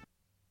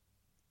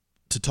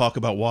to talk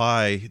about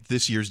why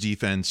this year's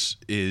defense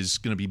is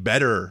going to be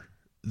better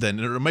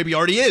than, or maybe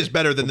already is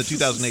better than the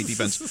 2008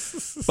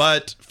 defense.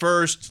 But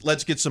first,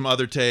 let's get some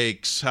other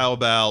takes. How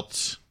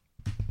about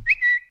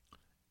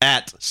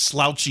at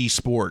Slouchy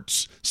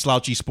Sports?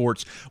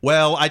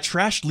 Well, I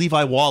trashed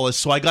Levi Wallace,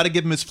 so I got to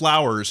give him his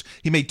flowers.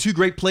 He made 2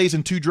 great plays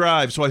and 2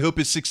 drives, so I hope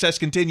his success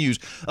continues.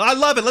 I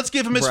love it. Let's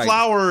give him his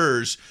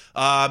flowers.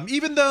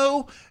 Even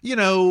though,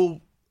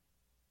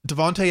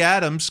 Devontae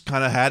Adams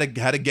kind of had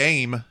a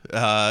game,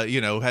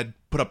 had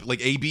put up like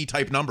AB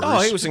type numbers. Oh,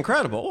 he was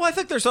incredible. Well, I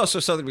think there's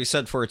also something to be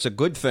said for it's a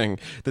good thing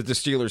that the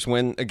Steelers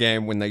win a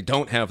game when they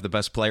don't have the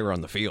best player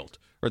on the field.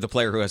 Or the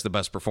player who has the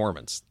best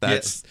performance.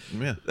 That's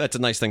a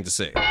nice thing to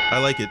see. I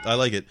like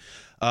it.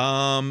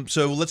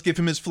 So let's give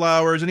him his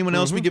flowers. Anyone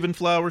else we giving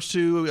flowers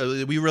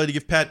to? Are we ready to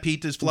give Pat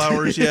Pete his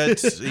flowers yet?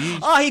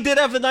 He did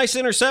have a nice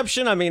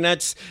interception. I mean,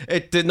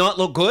 it did not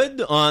look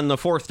good on the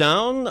 4th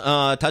down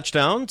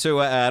touchdown to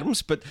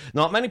Adams, but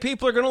not many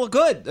people are going to look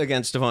good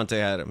against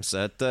Devontae Adams.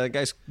 That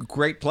guy's a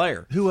great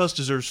player. Who else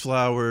deserves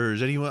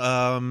flowers?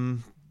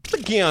 Anyone?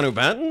 Keanu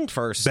Benton,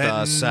 first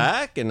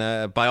sack,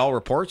 and by all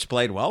reports,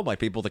 played well by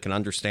people that can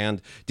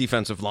understand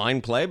defensive line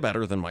play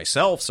better than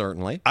myself,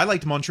 certainly. I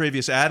liked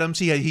Montravius Adams.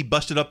 He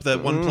busted up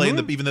that one play,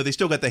 even though they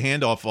still got the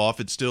handoff off,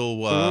 it still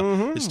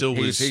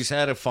was. He's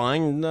had a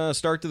fine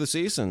start to the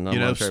season.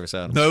 Montravius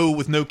Adams. No,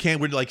 with no Cam,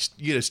 we're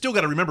still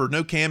got to remember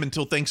no Cam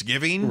until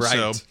Thanksgiving.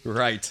 Right.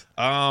 Right.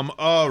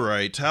 All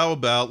right. How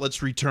about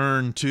let's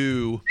return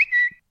to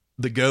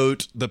the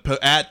GOAT,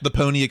 at the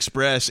Pony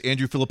Express,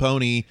 Andrew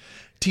Filipponi.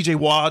 TJ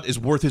Watt is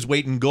worth his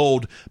weight in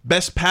gold.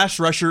 Best pass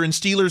rusher in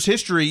Steelers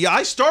history. Yeah,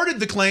 I started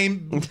the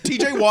claim.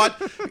 TJ Watt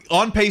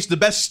on pace, the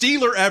best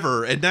Steeler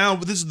ever. And now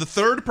this is the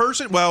 3rd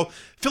person. Well,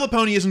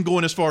 Filipponi isn't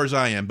going as far as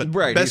I am, but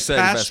best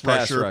pass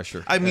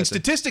rusher. I mean,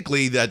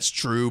 statistically, that's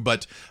true.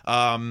 But,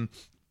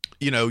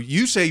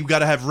 you say you've got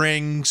to have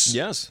rings.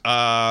 Yes.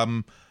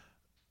 On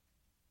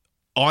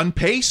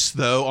pace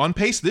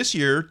this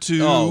year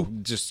to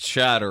just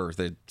shatter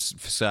the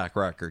sack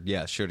record.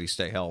 Yeah, should he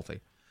stay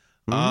healthy.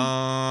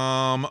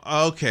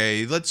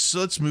 Okay,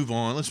 let's move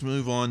on. Let's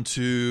move on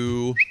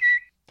to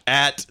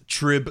at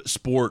Trib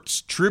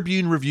Sports,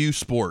 Tribune Review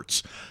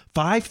Sports.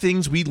 5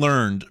 things we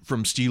learned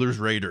from Steelers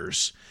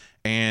Raiders.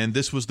 And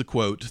this was the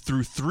quote.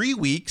 Through 3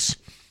 weeks,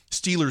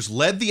 Steelers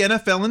led the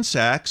NFL in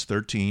sacks,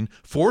 13,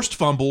 forced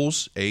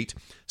fumbles, 8,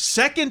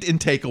 second in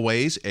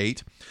takeaways,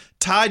 8,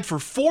 tied for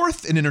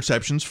 4th in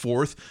interceptions,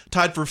 4th,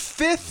 tied for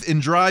 5th in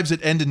drives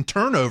that end in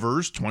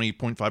turnovers,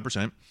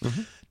 20.5%,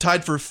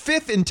 tied for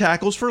 5th in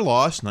tackles for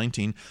loss,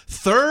 19,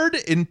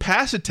 3rd in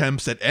pass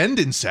attempts that end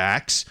in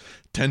sacks,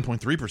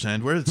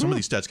 10.3%. Where are some of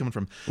these stats coming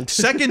from?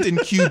 2nd in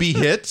QB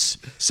hits,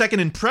 2nd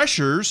in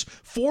pressures,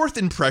 4th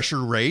in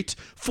pressure rate,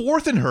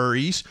 4th in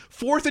hurries,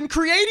 4th in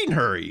creating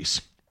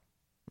hurries.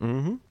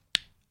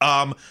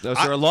 Those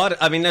are a lot.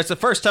 I mean, that's the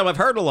first time I've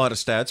heard a lot of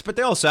stats, but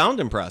they all sound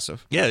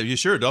impressive. Yeah, you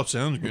sure it all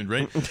sounds good,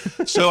 right?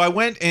 So I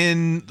went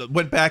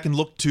back and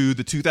looked to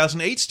the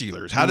 2008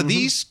 Steelers. How did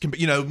these?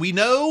 We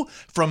know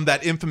from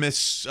that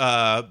infamous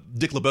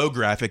Dick LeBeau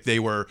graphic they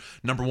were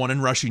number 1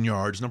 in rushing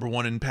yards, number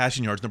 1 in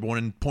passing yards, number 1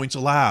 in points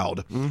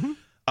allowed.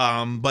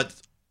 But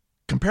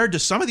compared to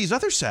some of these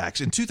other sacks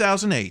in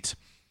 2008.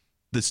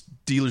 The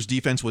Steelers'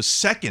 defense was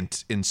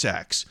second in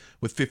sacks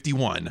with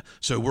 51.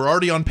 So we're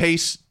already on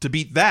pace to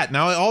beat that.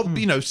 Now,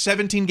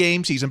 17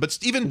 game season, but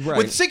even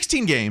with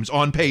 16 games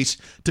on pace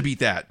to beat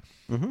that.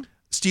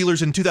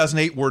 Steelers in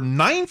 2008 were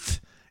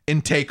 9th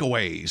in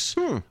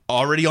takeaways.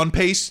 Already on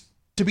pace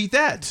to beat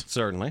that.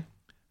 Certainly.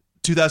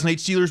 2008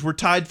 Steelers were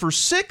tied for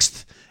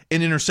 6th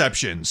in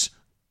interceptions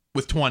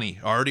with 20.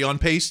 Already on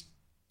pace.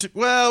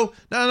 We're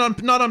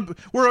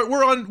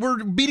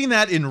beating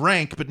that in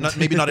rank, but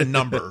maybe not in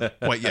number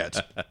quite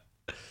yet.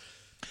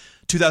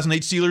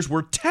 2008 Steelers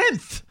were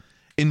 10th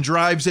in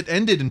drives that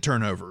ended in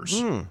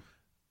turnovers.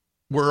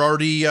 We're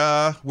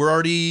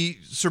already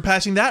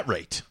surpassing that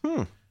rate.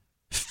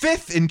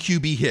 5th in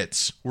QB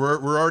hits.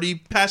 We're already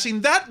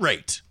passing that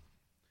rate.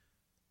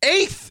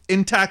 8th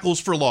in tackles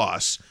for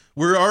loss.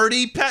 We're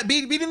already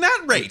beating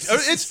that rate.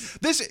 It's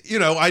this.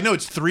 I know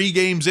it's 3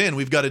 games in.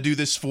 We've got to do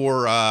this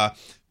for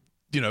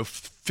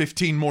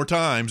 15 more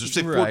times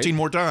or 14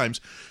 more times.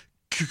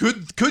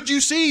 Could you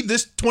see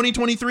this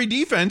 2023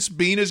 defense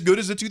being as good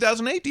as the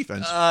 2008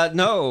 defense?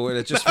 No,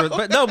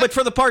 but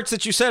for the parts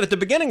that you said at the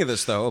beginning of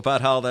this, though,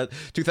 about how that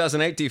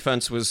 2008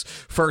 defense was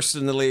first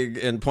in the league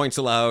in points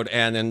allowed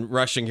and in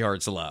rushing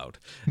yards allowed,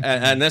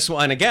 and this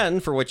one again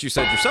for what you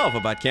said yourself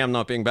about Cam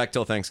not being back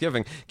till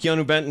Thanksgiving.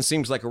 Keanu Benton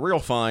seems like a real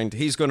find.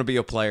 He's going to be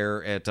a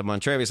player.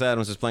 Montravius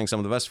Adams is playing some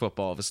of the best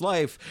football of his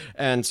life,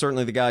 and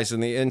certainly the guys in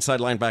the inside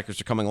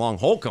linebackers are coming along.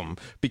 Holcomb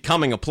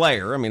becoming a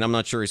player. I mean, I'm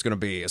not sure he's going to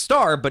be a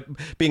star, but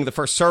being the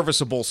first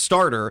serviceable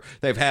starter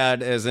they've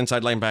had as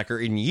inside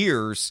linebacker in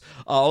years,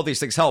 all these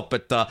things help.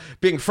 But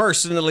being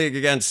first in the league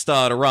against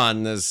the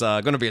run is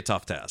going to be a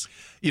tough task.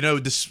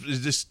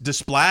 The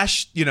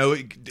splash.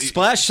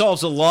 Splash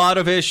solves a lot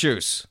of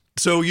issues.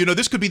 So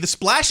this could be the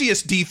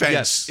splashiest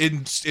defense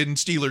in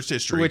Steelers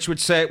history, which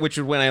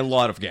would win a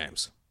lot of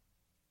games.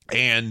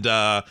 And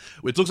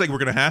it looks like we're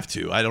going to have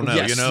to. I don't know.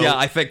 Yes, yeah,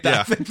 I think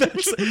that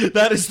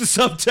is the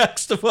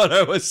subtext of what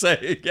I was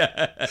saying.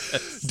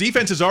 Yes.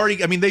 Defense is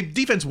already. I mean,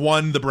 defense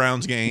won the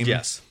Browns game.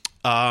 Yes.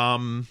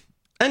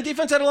 And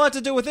defense had a lot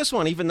to do with this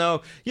one, even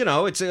though,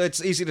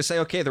 it's easy to say,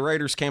 okay, the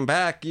Raiders came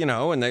back,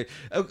 and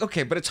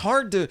but it's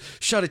hard to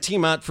shut a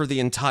team out for the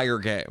entire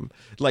game.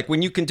 Like,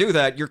 when you can do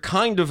that, you're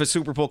kind of a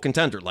Super Bowl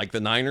contender, like the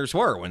Niners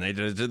were when they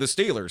did it to the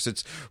Steelers.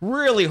 It's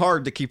really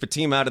hard to keep a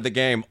team out of the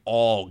game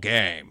all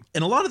game.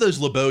 In a lot of those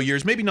LeBeau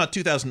years, maybe not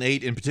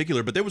 2008 in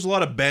particular, but there was a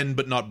lot of bend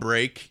but not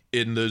break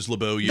in those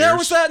LeBeau years. There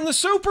was that in the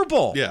Super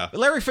Bowl. Yeah.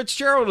 Larry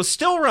Fitzgerald is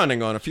still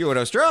running on a few of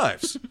those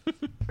drives.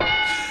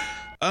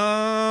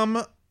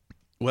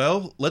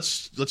 Well,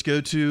 let's go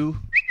to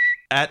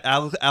at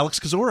Alex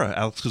Kozora.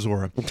 Alex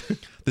Kozora.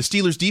 The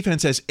Steelers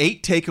defense has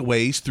 8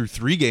 takeaways through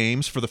 3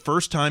 games for the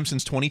first time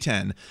since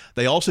 2010.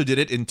 They also did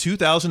it in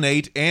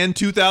 2008 and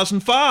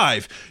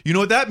 2005. You know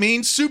what that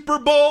means? Super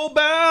Bowl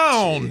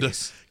bound.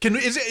 Jeez.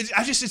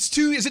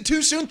 Is it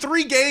too soon?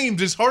 3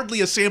 games is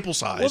hardly a sample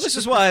size. Well, this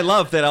is why I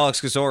love that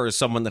Alex Kozora is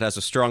someone that has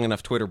a strong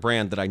enough Twitter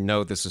brand that I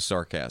know this is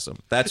sarcasm.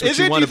 That's what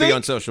you want to be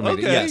on social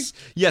media. Okay.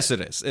 Yes,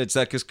 it is. It's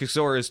because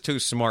Kozora is too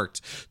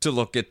smart to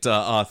look at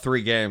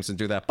 3 games and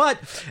do that. But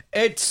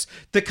it's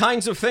the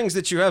kinds of things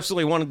that you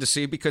absolutely wanted to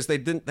see because they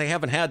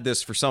haven't had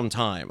this for some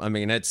time. I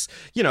mean, it's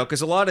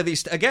because a lot of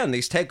these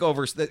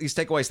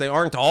takeaways, they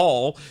aren't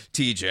all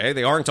TJ,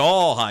 they aren't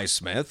all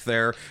Highsmith.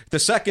 They're the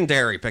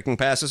secondary picking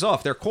passes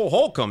off. They're Cole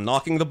Holcomb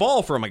knocking the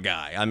ball from a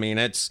guy. I mean,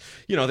 it's,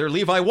 they're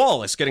Levi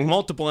Wallace getting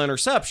multiple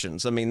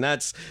interceptions. I mean,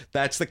 that's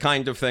the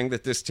kind of thing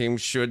that this team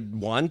should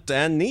want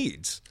and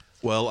needs.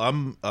 Well,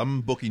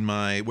 I'm booking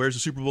where's the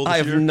Super Bowl this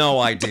year? I have no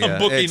idea. I'm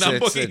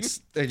booking.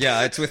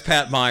 It's with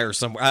Pat Meyer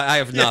somewhere. I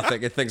have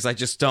nothing. It things I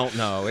just don't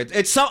know.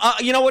 It's so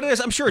you know what it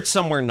is? I'm sure it's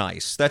somewhere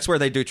nice. That's where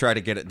they do try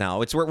to get it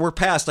now. It's we're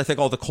past, I think,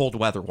 all the cold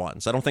weather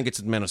ones. I don't think it's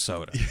in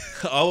Minnesota.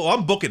 Oh,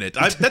 I'm booking it.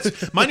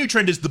 That's my new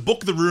trend is to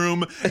book the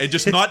room and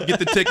just not get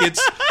the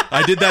tickets.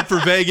 I did that for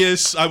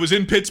Vegas. I was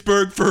in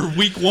Pittsburgh for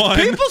week 1.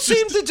 People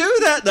seem to do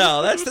that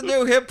now. That's the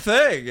new hip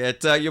thing.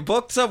 You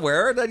booked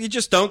somewhere and then you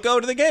just don't go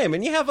to the game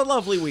and you have a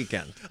lovely weekend.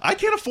 I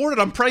can't afford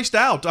it. I'm priced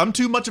out. I'm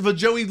too much of a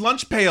Joey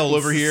lunch pail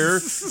over here.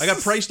 I got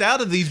priced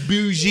out of these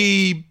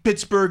bougie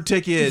Pittsburgh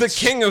tickets.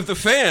 The king of the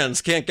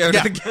fans can't go to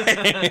the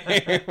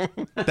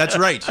game. That's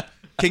right.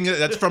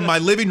 That's from my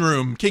living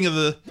room. King of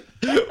the...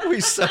 We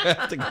so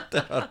have to get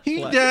that on. He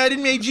died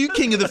and made you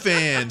king of the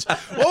fans.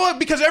 Oh,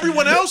 because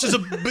everyone else is a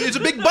big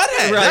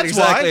butthead. Right, That's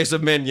exactly. Why. As a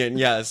minion,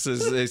 yes.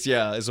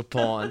 As a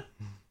pawn.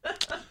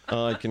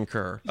 I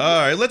concur. All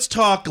right, let's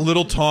talk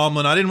Little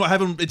Tomlin. I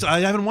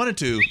haven't wanted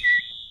to.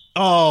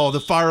 Oh, the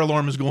fire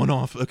alarm is going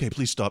off. Okay,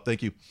 please stop.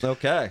 Thank you.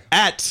 Okay.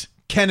 At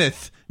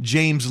Kenneth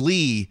James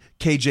Lee,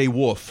 KJ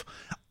Wolf.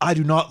 I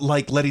do not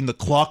like letting the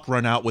clock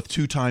run out with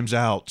 2 times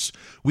outs.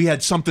 We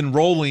had something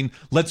rolling.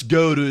 Let's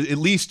go to at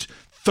least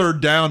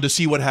third down to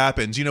see what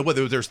happens. You know,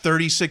 whether there's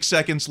 36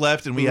 seconds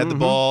left and we had the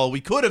ball,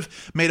 we could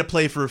have made a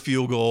play for a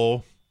field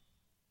goal.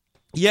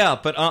 Yeah,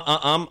 but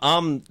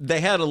they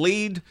had a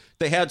lead.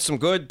 They had some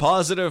good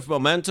positive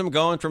momentum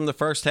going from the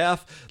first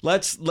half.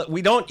 There's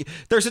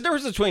a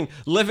difference between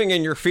living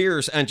in your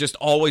fears and just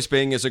always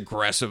being as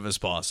aggressive as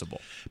possible.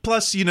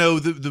 Plus, you know,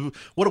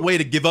 what a way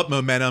to give up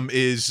momentum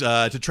is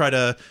to try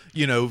to,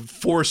 you know,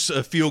 force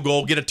a field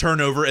goal, get a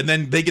turnover, and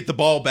then they get the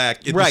ball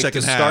back in the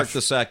second half. Start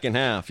the second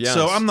half. Yes.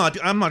 So I'm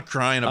not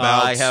crying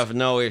about. I have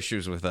no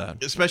issues with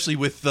that, especially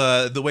with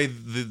the way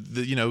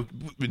the you know,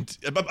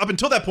 up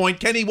until that point,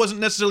 Kenny wasn't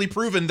necessarily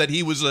proven that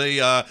he was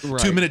a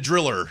 2-minute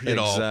driller at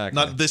all.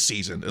 Not this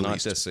season, at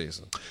least. Not this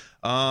season.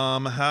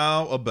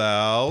 How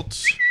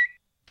about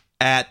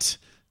at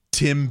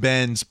Tim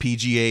Benz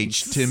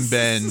PGH? Tim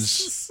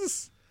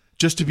Benz.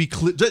 Just to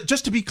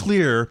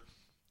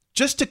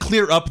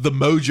clear up the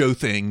mojo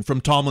thing from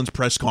Tomlin's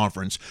press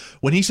conference,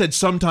 when he said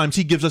sometimes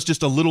he gives us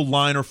just a little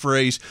line or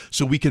phrase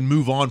so we can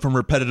move on from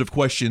repetitive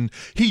question,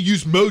 he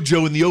used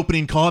mojo in the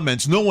opening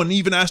comments. No one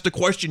even asked a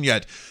question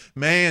yet.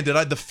 Man,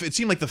 it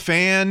seemed like the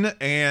fan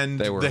and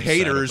the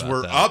haters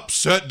were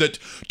upset that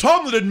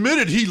Tomlin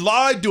admitted he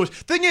lied to us.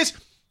 Thing is,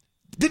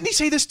 didn't he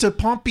say this to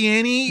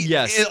Pompiani?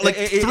 Yes,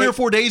 3 or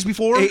 4 days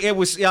before. It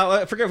was. Yeah,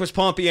 I forget if it was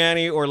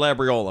Pompiani or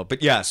Labriola,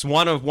 but yes,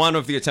 one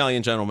of the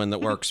Italian gentlemen that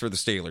works for the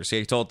Steelers.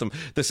 He told them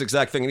this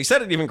exact thing, and he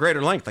said it at even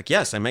greater length. Like,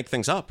 yes, I make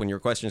things up when your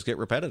questions get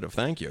repetitive.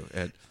 Thank you.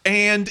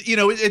 And you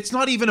know, it's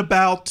not even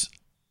about.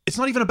 It's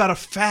not even about a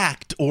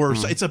fact, or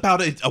it's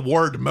about a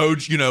word,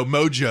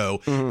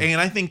 mojo.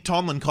 And I think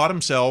Tomlin caught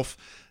himself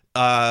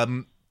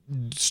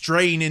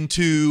straying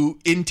into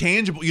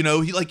intangible. You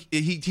know,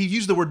 he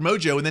used the word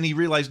mojo, and then he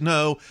realized,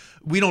 no,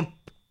 we don't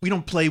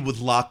play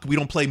with luck. We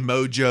don't play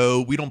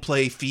mojo. We don't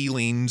play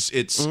feelings.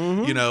 It's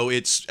you know,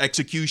 it's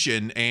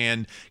execution.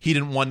 And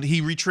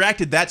he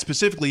retracted that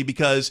specifically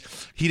because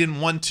he didn't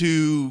want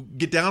to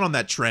get down on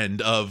that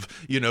trend of,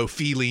 you know,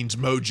 feelings,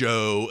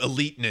 mojo,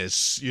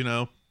 eliteness. You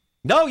know.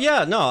 No,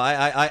 yeah, no,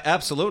 I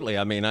absolutely.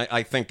 I mean,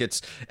 I think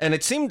it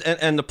seemed,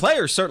 and the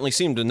players certainly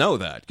seemed to know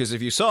that, because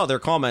if you saw their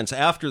comments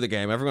after the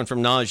game, everyone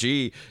from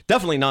Najee,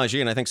 definitely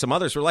Najee, and I think some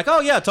others were like, oh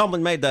yeah,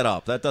 Tomlin made that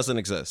up. That doesn't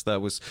exist. That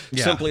was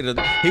simply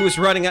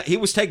he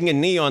was taking a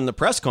knee on the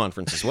press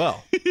conference as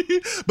well.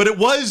 But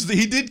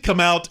he did come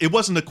out, it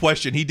wasn't a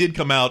question. He did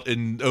come out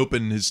and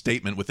open his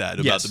statement with that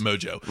about the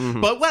mojo.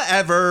 But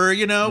whatever,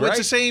 you know, it's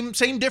the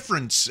same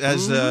difference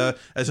as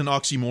an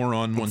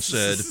oxymoron once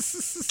said.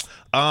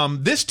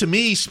 This to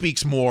me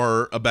speaks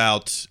more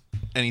about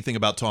anything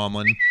about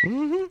Tomlin.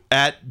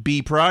 At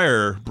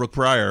Brooke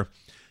Pryor,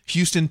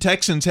 Houston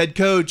Texans head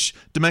coach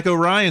DeMeco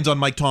Ryans on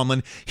Mike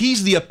Tomlin.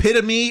 He's the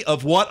epitome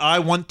of what I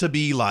want to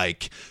be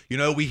like. You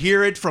know, we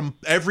hear it from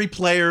every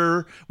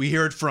player. We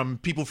hear it from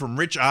people from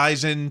Rich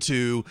Eisen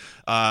to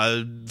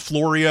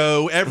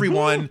Florio.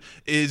 Everyone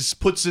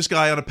puts this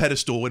guy on a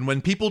pedestal. And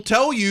when people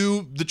tell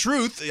you the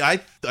truth,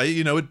 I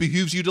you know, it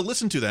behooves you to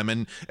listen to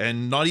them.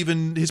 And not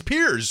even his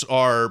peers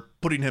are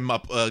putting him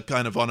up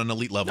kind of on an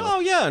elite level. Oh,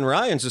 yeah, and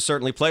Ryans has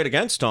certainly played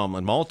against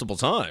Tomlin multiple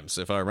times,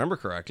 if I remember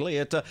correctly.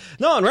 And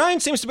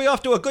Ryan seems to be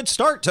off to a good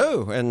start,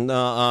 too. And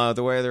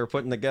the way they're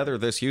putting together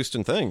this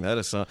Houston thing, that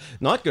is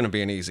not going to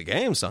be an easy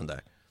game Sunday.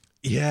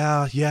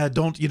 Yeah,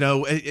 don't, you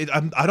know,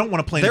 I don't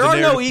want to play. There are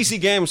no easy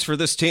games for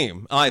this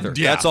team either.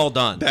 Yeah, that's all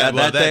done.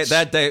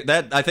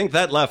 That I think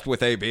that left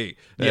with AB,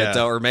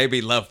 or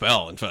maybe Lev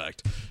Bell, in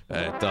fact.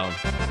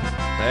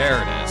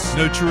 There it is.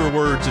 No truer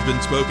words have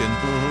been spoken.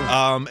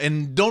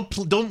 And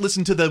don't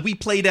listen to the we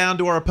play down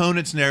to our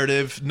opponent's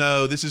narrative.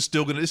 No, this is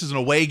an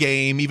away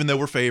game, even though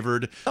we're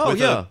favored. Oh,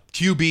 with a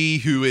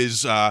QB who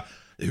is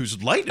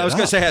who's lighting it up. I was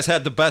going to say has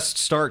had the best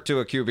start to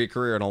a QB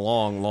career in a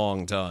long,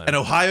 long time. An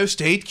Ohio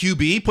State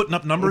QB putting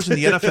up numbers in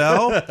the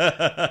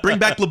NFL. Bring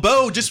back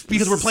LeBeau just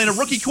because we're playing a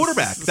rookie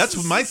quarterback. That's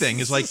what my thing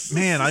is like,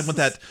 man, I want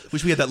that.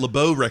 Wish we had that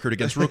LeBeau record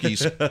against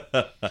rookies. Do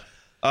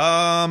I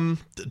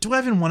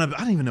even want to? I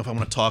don't even know if I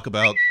want to talk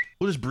about.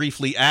 We'll just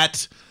briefly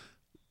at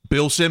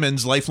Bill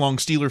Simmons, lifelong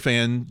Steeler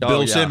fan.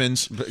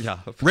 Simmons. Yeah.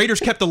 Raiders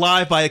kept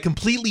alive by a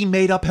completely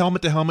made-up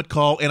helmet-to-helmet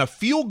call and a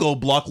field goal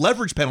block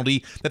leverage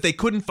penalty that they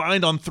couldn't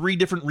find on 3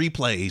 different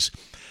replays.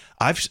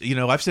 I've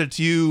said it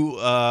to you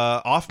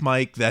off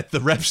mic that the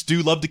refs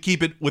do love to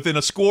keep it within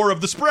a score of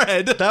the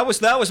spread. That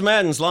was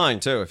Madden's line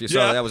too. If you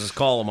saw that was his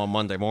column on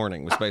Monday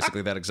morning. Was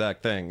basically that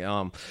exact thing.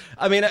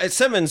 I mean,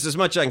 Simmons, as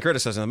much as I can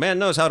criticize him, the man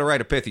knows how to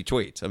write a pithy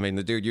tweet. I mean,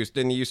 the dude used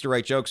to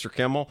write jokes for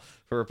Kimmel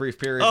for a brief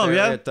period. Oh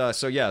there.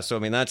 So I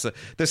mean,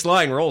 this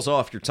line rolls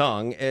off your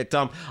tongue. I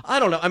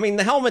don't know. I mean,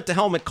 the helmet to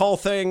helmet call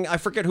thing. I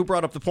forget who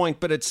brought up the point,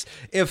 but it's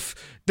if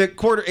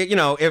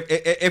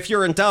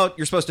you're in doubt,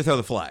 you're supposed to throw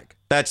the flag.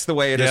 That's the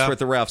way it is with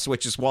the refs,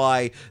 which is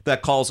why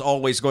that call's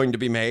always going to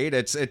be made.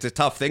 It's a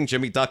tough thing.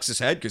 Jimmy ducks his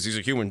head because he's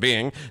a human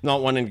being,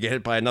 not wanting to get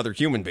hit by another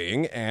human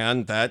being,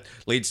 and that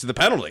leads to the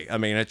penalty. I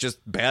mean, it's just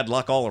bad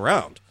luck all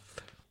around.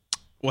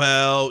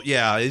 Well,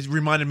 yeah, it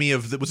reminded me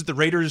of was it the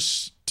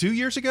Raiders 2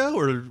 years ago,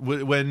 or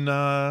when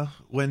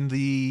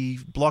the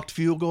blocked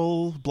field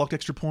goal, blocked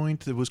extra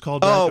point, it was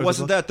called?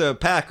 Wasn't that the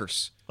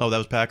Packers? Oh, that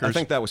was Packers? I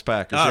think that was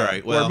Packers. All yeah.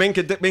 right, well. Where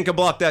Minka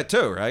blocked that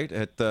too, right?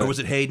 Or was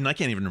it Hayden? I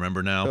can't even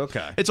remember now.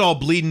 Okay. It's all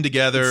bleeding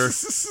together.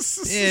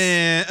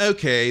 Yeah,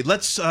 okay.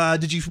 Let's,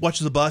 did you watch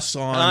The Bus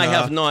on? I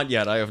have not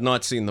yet. I have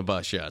not seen The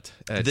Bus yet.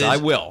 I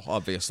will,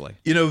 obviously.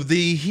 You know,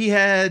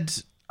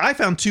 I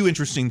found two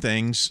interesting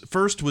things.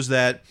 First was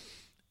that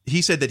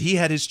he said that he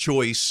had his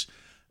choice.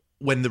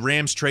 When the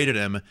Rams traded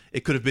him,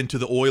 it could have been to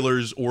the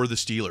Oilers or the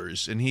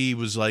Steelers, and he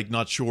was like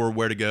not sure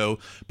where to go.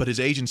 But his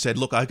agent said,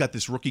 "Look, I've got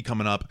this rookie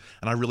coming up,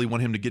 and I really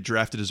want him to get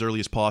drafted as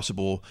early as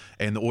possible.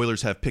 And the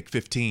Oilers have pick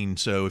 15,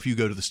 so if you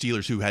go to the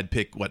Steelers, who had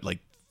pick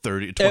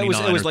 30, 29 it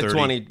was or like 30.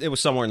 20. It was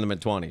somewhere in the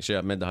mid-20s,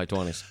 yeah, mid to high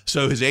 20s.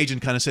 So his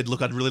agent kind of said,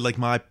 "Look, I'd really like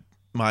my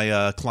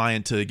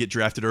client to get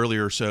drafted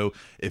earlier. So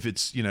if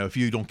it's, if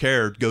you don't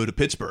care, go to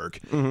Pittsburgh."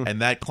 Mm-hmm.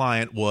 And that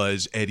client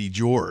was Eddie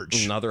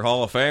George. Another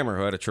Hall of Famer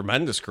who had a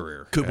tremendous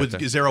career.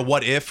 Is there a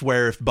what if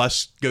where if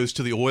Bus goes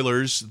to the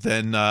Oilers,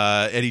 then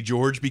Eddie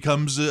George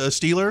becomes a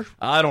Steeler?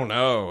 I don't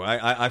know.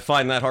 I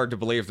find that hard to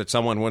believe that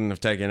someone wouldn't have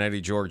taken Eddie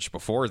George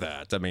before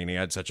that. I mean, he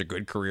had such a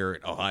good career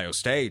at Ohio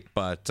State,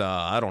 but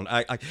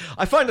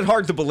I find it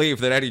hard to believe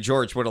that Eddie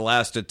George would have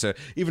lasted to,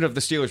 even if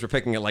the Steelers were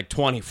picking at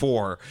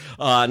 24,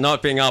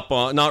 not being up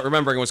on, not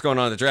remembering what's going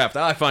on in the draft.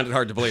 I find it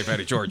hard to believe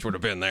Eddie George would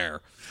have been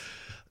there.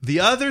 The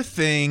other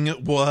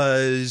thing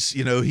was,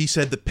 he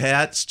said the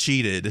Pats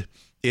cheated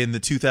in the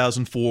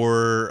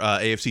 2004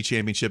 AFC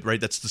Championship,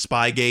 right? That's the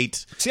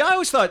Spygate. See, I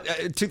always thought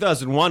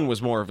 2001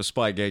 was more of a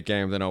Spygate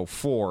game than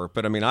 04,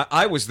 but I mean,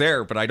 I was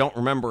there, but I don't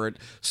remember it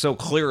so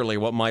clearly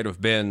what might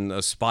have been a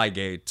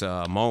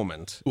Spygate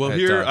moment. Well,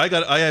 here,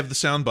 I have the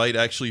soundbite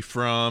actually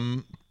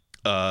from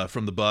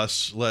The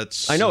Bus.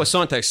 I know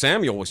Asante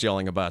Samuel was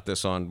yelling about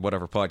this on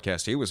whatever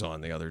podcast he was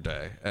on the other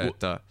day.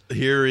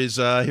 Here's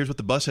what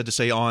The Bus had to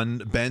say on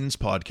Ben's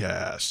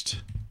podcast.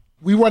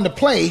 We run the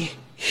play.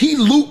 He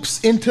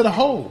loops into the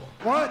hole.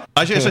 What?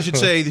 I guess I should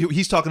say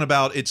he's talking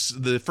about it's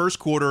the first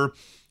quarter.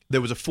 There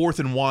was a 4th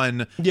and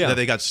 1 that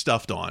they got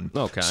stuffed on.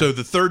 Okay. So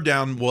the third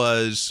down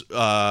was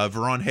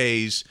Verron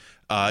Hayes.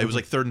 It was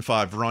 3rd and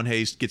 5. Verron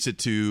Hayes gets it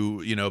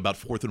to about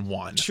 4th and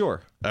 1.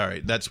 Sure. All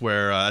right. That's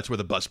where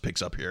The Bus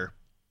picks up here.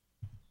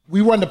 We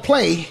run the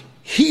play.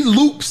 He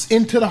loops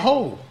into the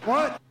hole.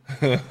 What?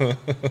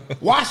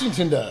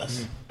 Washington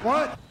does.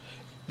 What?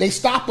 They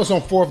stop us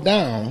on 4th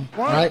down.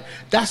 What? Right.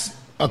 That's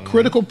a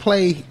critical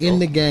play in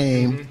the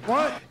game.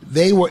 What?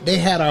 They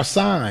had our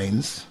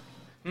signs,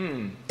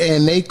 and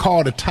they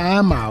called a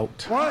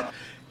timeout. What?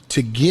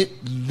 To get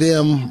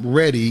them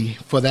ready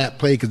for that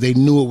play because they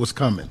knew it was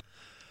coming.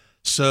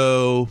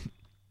 So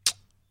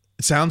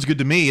it sounds good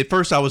to me. At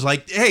first, I was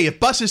like, "Hey, if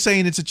Bus is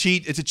saying it's a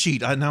cheat, it's a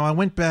cheat." Now I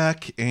went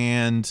back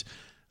and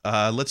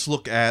let's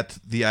look at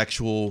the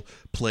actual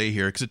play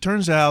here because it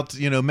turns out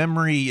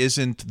memory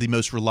isn't the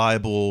most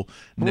reliable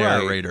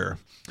narrator.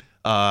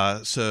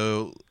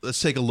 So let's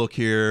take a look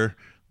here.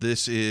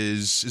 This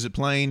is it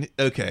playing?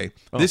 Okay.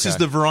 This is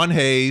the Verron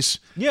Hayes.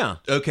 Yeah.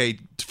 Okay.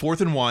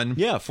 4th and 1.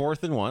 Yeah,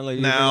 4th and 1. Like,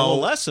 now, a little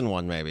less than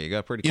 1, maybe. You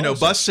got pretty close.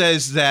 Bus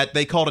says that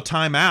they called a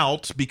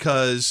timeout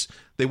because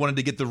they wanted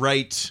to get the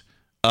right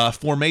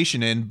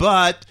formation in.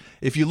 But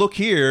if you look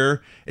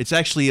here, it's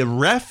actually a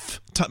ref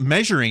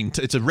measuring.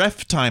 It's a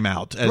ref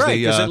timeout. Right,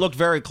 because it looked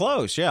very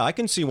close. Yeah, I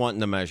can see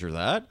wanting to measure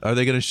that. Are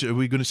we going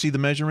to see the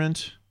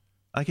measurement?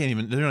 I can't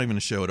even. They're not even going to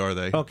show it, are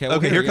they? Okay.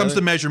 Well, here comes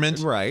the measurement.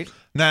 Right.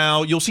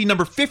 Now you'll see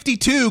number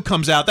 52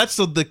 comes out. That's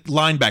the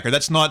linebacker.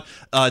 That's not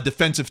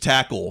defensive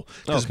tackle.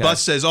 Because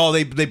Bus says,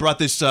 they brought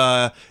this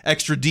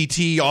extra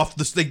DT off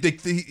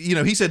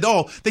the. He said,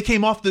 they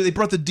came off. They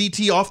brought the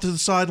DT off to the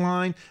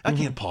sideline. I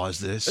can't pause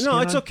this. No,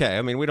 it's okay.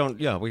 I mean, we don't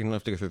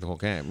have to go through the whole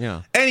game.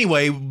 Yeah.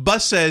 Anyway,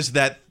 Bus says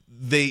that.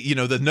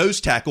 The nose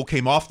tackle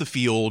came off the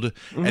field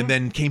and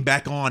then came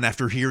back on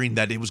after hearing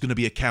that it was going to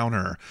be a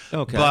counter.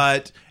 Okay.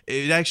 But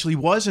it actually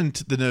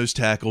wasn't the nose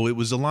tackle. It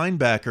was a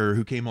linebacker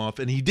who came off,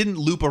 and he didn't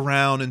loop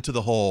around into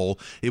the hole.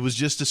 It was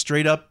just a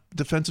straight-up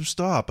defensive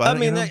stop. Well,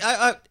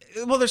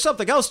 there's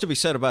something else to be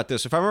said about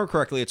this. If I remember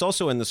correctly, it's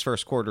also in this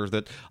first quarter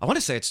that I want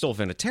to say it's still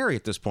Vinatieri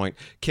at this point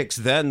kicks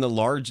then the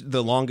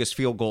longest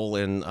field goal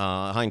in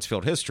Heinz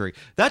Field history.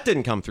 That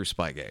didn't come through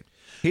Spygate.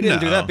 He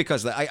didn't do that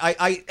because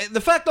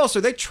the fact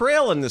also they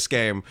trail in this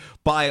game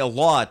by a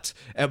lot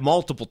at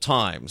multiple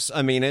times.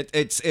 I mean,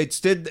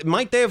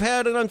 might they have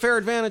had an unfair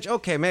advantage?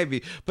 Okay,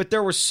 maybe, but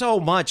there was so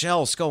much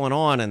else going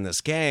on in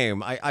this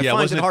game. I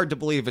find it hard to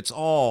believe it's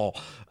all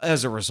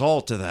as a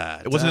result of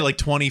that. Wasn't it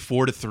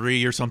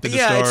 24-3 or something?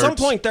 Yeah, to start? at some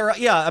point there.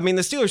 Yeah, I mean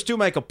the Steelers do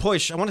make a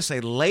push. I want to say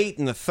late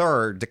in the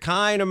third to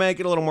kind of make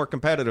it a little more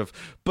competitive.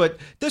 But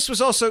this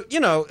was also,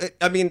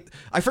 I mean,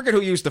 I forget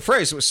who used the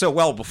phrase. It was so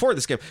well before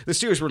this game. The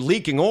Steelers were legally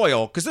leaking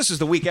oil, because this is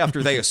the week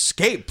after they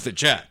escape the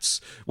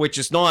Jets, which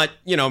is not,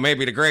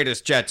 maybe the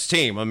greatest Jets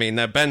team. I mean,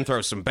 Ben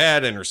throws some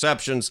bad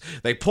interceptions.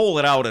 They pull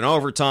it out in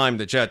overtime.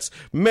 The Jets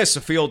miss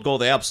a field goal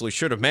they absolutely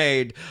should have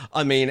made.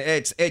 I mean,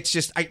 it's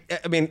just, I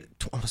mean,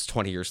 almost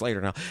 20 years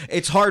later now,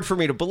 it's hard for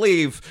me to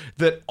believe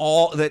that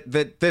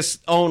that this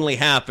only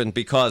happened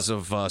because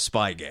of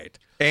Spygate.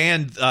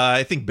 And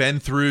I think Ben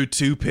threw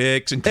 2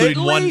 picks,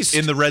 including one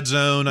in the red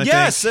zone, I think.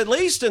 Yes, at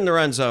least in the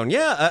red zone.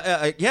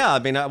 Yeah, I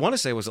mean, I want to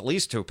say it was at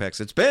least 2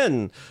 picks. It's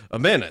been a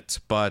minute,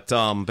 but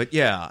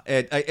yeah,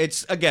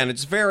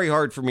 it's very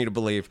hard for me to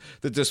believe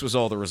that this was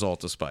all the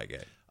result of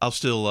Spygate. I'll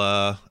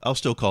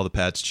still call the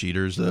Pats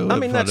cheaters, though. I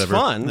mean, that's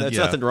fun. There's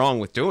nothing wrong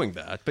with doing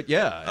that, but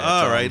yeah.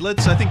 All right, I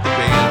think the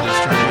band is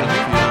trying to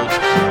get on the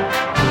field.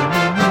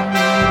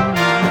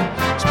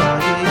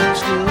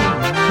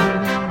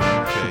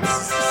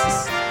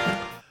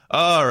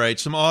 All right,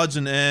 some odds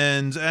and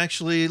ends.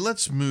 Actually,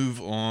 let's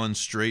move on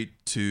straight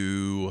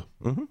to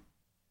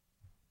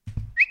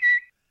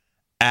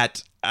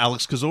at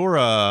Alex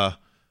Kozora.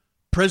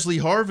 Presley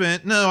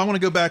Harvin. No, I want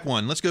to go back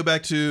one. Let's go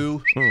back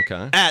to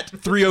at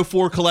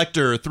 304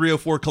 Collector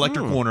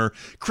Corner.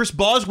 Chris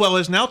Boswell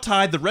has now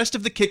tied the rest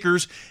of the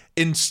kickers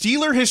in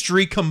Steeler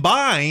history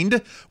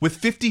combined with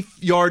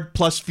 50-yard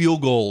plus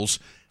field goals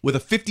with a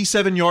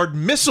 57-yard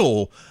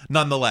missile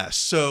nonetheless.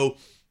 So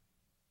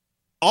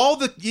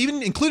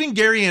even including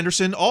Gary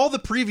Anderson, all the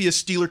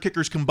previous Steeler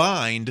kickers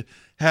combined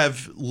have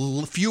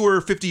fewer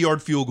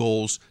 50-yard field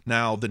goals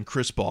now than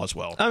Chris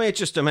Boswell. I mean, it's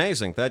just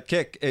amazing. That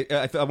kick,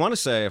 I want to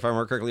say, if I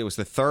remember correctly, it was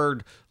the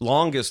 3rd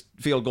longest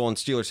field goal in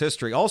Steelers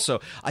history.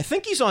 Also, I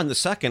think he's on the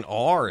 2nd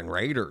R in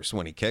Raiders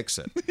when he kicks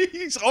it.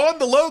 He's on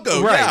the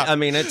logo, right? Yeah. I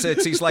mean,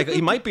 he's like,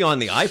 he might be on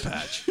the eye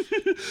patch.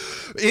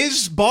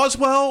 Is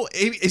Boswell,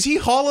 is he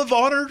Hall of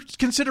Honor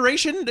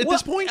consideration at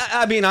this point?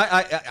 I mean,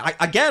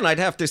 again, I'd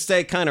have to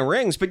say kind of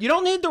rings, but you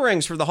don't need the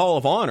rings for the Hall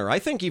of Honor. I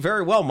think he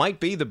very well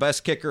might be the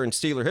best kicker in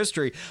Steeler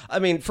history. I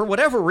mean, for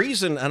whatever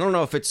reason, I don't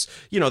know if it's,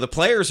 the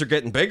players are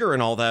getting bigger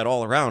and all that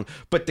all around,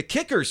 but the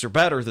kickers are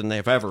better than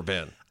they've ever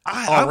been.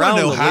 I want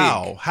to know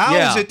how. How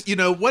is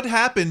it, what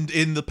happened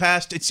in the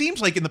past? It seems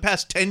like in the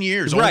past 10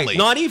 years right, only.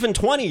 Not even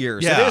 20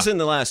 years. Yeah. It is in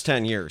the last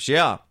 10 years,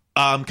 yeah.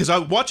 Because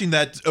I'm watching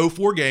that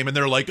 04 game, and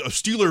they're like, a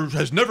Steeler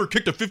has never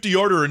kicked a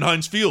 50-yarder in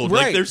Heinz Field.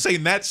 Right. Like, they're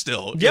saying that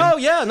still. No,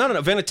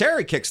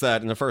 Vinatieri kicks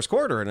that in the first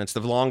quarter, and it's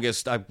the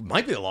longest,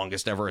 might be the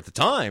longest ever at the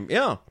time,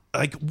 yeah.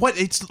 Like, what?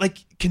 It's like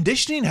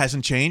conditioning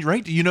hasn't changed,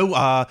 right?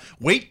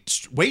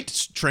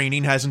 Weight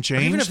training hasn't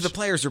changed. But even if the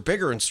players are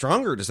bigger and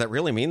stronger, does that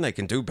really mean they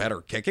can do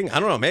better kicking?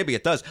 I don't know. Maybe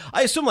it does.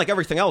 I assume, like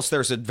everything else,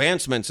 there's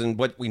advancements in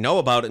what we know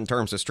about it in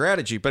terms of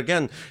strategy. But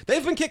again,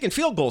 they've been kicking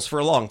field goals for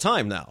a long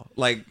time now.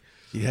 Like,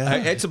 yeah,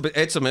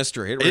 it's a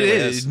mystery. It really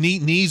is.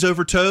 Knees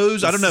over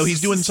toes. I don't know.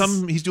 He's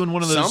doing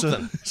one of those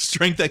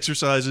strength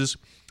exercises.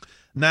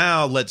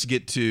 Now let's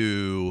get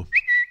to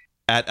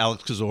at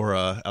Alex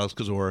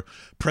Kozora.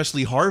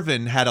 Presley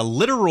Harvin had a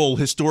literal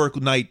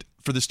historical night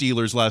for the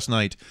Steelers last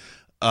night.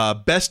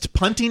 Best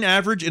punting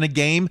average in a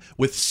game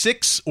with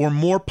 6 or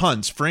more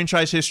punts,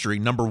 franchise history.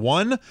 Number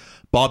 1,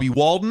 Bobby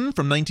Walden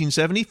from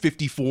 1970,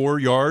 54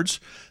 yards.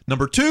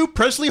 Number 2,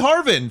 Presley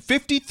Harvin,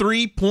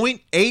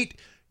 53.8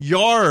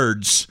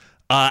 yards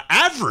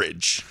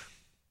average.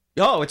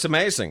 Oh, it's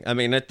amazing. I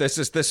mean, this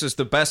is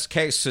the best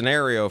case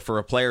scenario for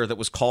a player that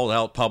was called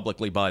out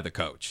publicly by the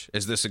coach,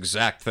 is this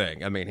exact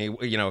thing. I mean,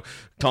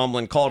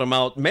 Tomlin called him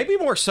out maybe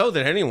more so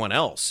than anyone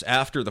else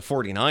after the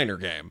 49er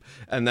game.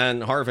 And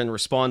then Harvin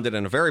responded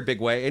in a very big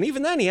way. And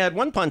even then, he had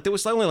one punt that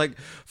was only like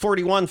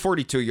 41,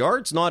 42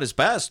 yards, not his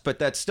best, but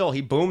that's still,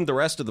 he boomed the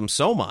rest of them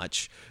so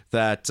much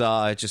that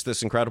just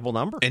this incredible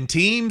number. And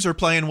teams are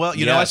playing well.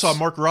 You know, I saw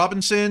Mark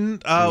Robinson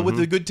with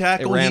a good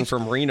tackle. It ran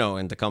from Reno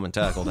in to come and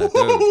tackle that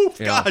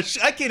dude. Gosh,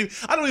 I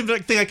don't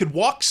even think I could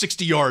walk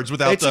 60 yards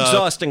without. It's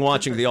exhausting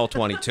watching the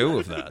all-22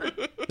 of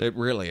that. It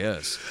really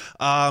is.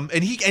 And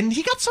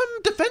he got some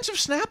defensive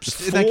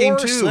snaps in that game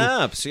too. 4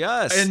 snaps,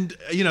 yes. And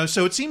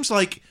so it seems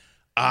like.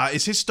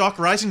 Is his stock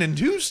rising? And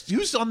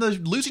who's on the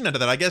losing end of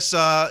that? I guess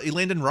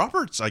Elandon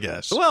Roberts, I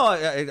guess. Well,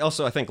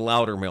 I think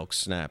Loudermilk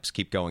snaps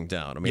keep going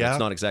down. I mean, it's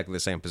not exactly the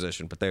same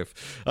position, but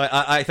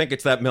I think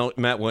it's that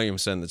Matt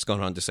Williamson that's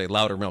going on to say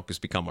Loudermilk has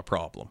become a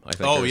problem. I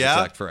think the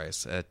exact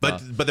phrase.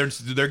 But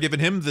they're giving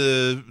him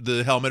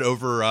the helmet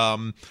over.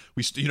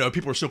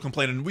 People are still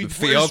complaining.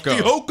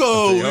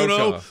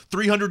 Fiocco,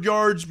 300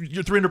 yards,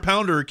 your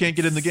 300-pounder can't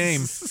get in the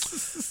game.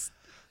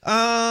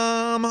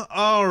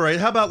 All right.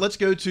 How about let's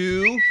go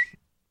to.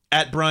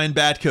 At Brian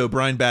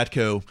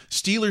Batko,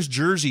 Steelers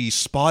jersey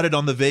spotted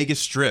on the Vegas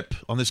Strip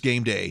on this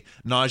game day.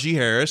 Najee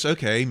Harris,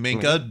 okay.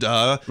 Minka,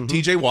 duh.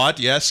 TJ Watt,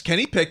 yes.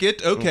 Kenny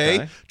Pickett,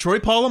 okay. Troy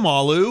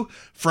Polamalu,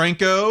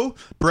 Franco,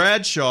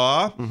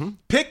 Bradshaw,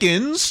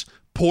 Pickens,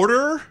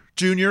 Porter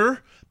Jr.,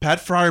 Pat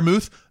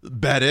Freiermuth,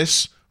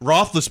 Bettis,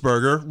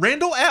 Roethlisberger,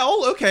 Randall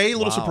L., okay, a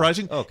little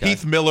surprising. Okay.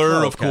 Heath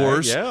Miller, of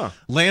course. Yeah.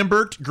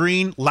 Lambert,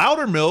 Green,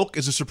 Loudermilk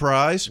is a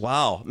surprise.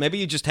 Wow. Maybe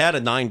you just had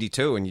a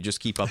 92 and you just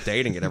keep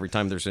updating it every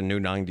time there's a new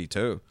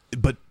 92.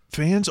 But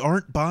fans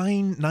aren't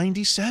buying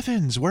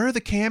 97s. Where are the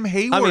Cam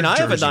Hayward jerseys? I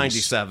have a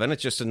 97.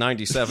 It's just a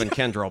 97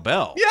 Kendrell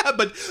Bell. Yeah,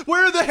 but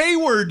where are the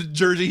Hayward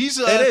jerseys?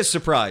 It is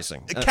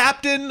surprising.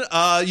 Captain,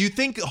 you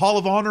think Hall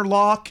of Honor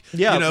lock?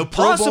 Yeah,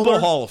 possible Pro Bowler?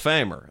 Hall of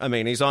Famer. I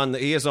mean, he is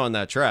on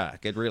that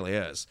track. It really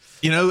is.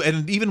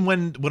 And even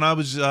when I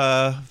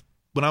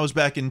was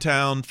back in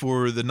town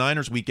for the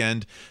Niners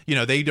weekend,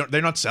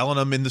 they're not selling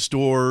them in the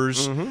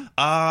stores.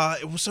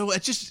 Mm-hmm. So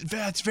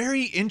it's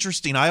very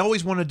interesting. I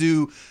always want to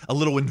do a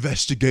little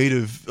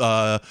investigative,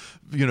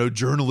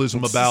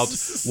 journalism about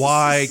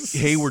why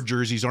Hayward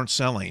jerseys aren't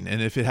selling,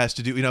 and if it has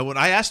to do, when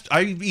I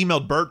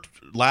emailed Bert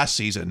last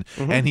season,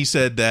 and he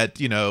said that,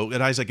 and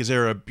I was like, is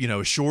there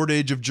a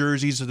shortage of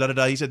jerseys? He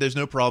said there's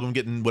no problem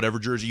getting whatever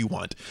jersey you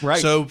want.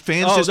 Right. So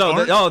fans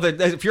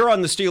if you're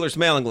on the Steelers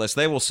mailing list,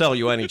 they will sell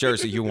you any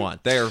jersey you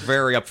want. They are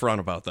very upfront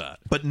about that.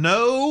 But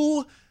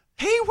no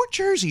Hayward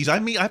jerseys. I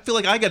mean, I feel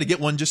like I got to get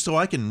one just so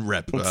I can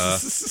rep.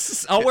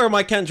 I'll wear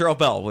my Kendrell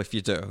Bell if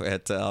you do.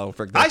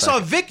 I saw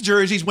Vic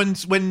jerseys when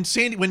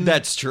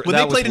that's true. When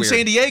they played in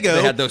San Diego.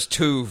 They had those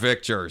 2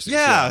 Vic jerseys.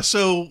 Yeah.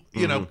 So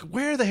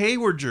where are the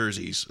Hayward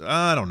jerseys?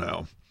 I don't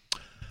know.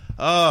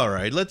 All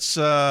right, let's.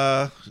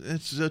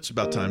 It's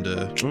about time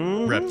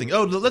to wrap things.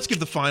 Oh, let's give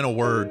the final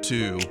word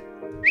to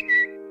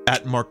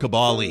at Mark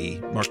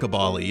Cabali. Mark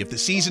Cabali. If the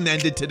season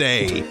ended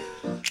today,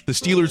 the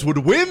Steelers would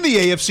win the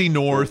AFC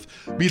North,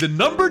 be the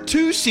number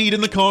 2 seed in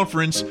the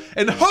conference,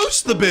 and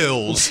host the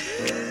Bills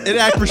at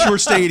Acrisure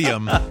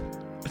Stadium.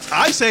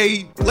 I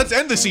say, let's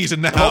end the season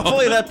now.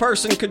 Hopefully that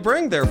person could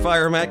bring their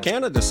Fire Matt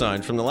Canada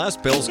sign from the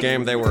last Bills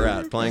game they were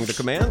at, playing the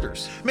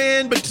Commanders.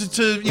 Man, but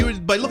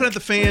by looking at the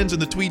fans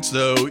and the tweets,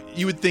 though,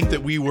 you would think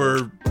that we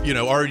were,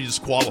 already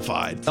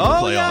disqualified from the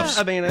playoffs.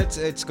 Yeah. I mean,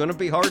 it's going to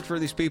be hard for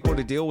these people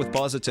to deal with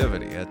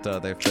positivity.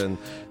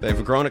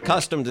 They've grown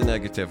accustomed to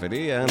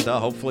negativity, and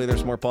hopefully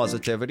there's more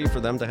positivity for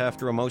them to have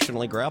to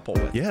emotionally grapple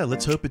with. Yeah,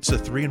 let's hope it's a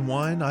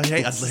 3-1. I'd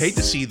hate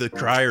to see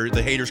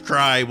the haters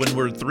cry when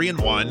we're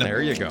 3-1.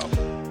 There you go.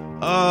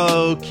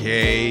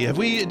 Okay,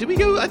 did we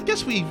go? I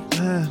guess I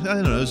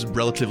don't know, it was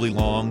relatively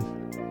long.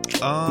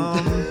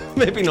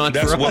 Maybe not.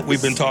 That's what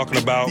we've been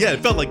talking about. Yeah, it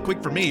felt like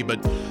quick for me,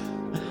 but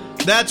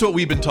that's what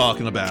we've been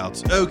talking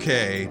about.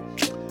 Okay,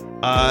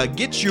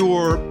 get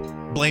your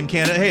Blame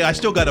Canada. Hey, I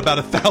still got about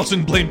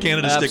 1,000 Blame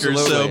Canada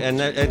stickers. So. And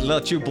it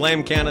lets you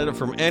blame Canada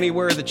from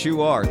anywhere that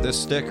you are, this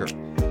sticker.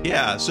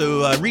 Yeah,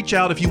 so reach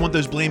out if you want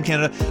those Blame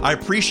Canada. I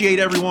appreciate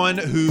everyone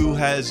who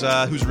has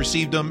who's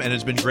received them and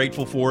has been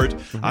grateful for it.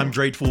 Mm-hmm. I'm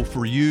grateful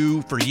for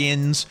you, for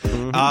Yinz.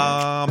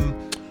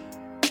 Mm-hmm.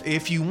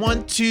 If you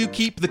want to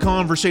keep the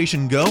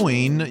conversation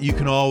going, you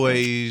can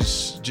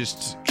always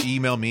just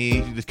email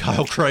me,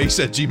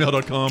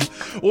 KyleChrice@gmail.com,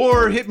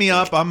 or hit me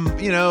up.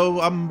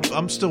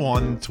 I'm still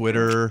on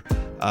Twitter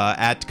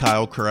at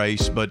Kyle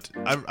Chrice, but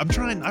I'm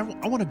trying. I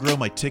want to grow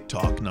my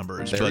TikTok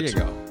numbers. There you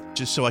go.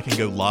 Just so I can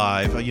go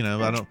live. I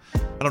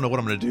don't know what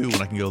I'm going to do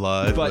when I can go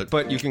live.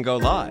 But you can go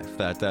live.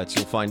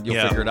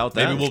 You'll figure it out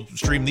then. Maybe we'll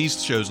stream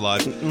these shows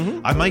live.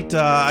 Mm-hmm. I might.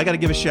 I got to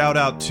give a shout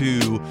out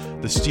to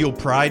the Steel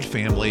Pride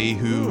family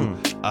who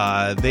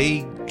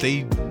they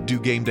do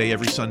game day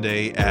every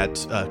Sunday at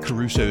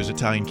Caruso's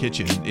Italian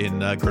Kitchen in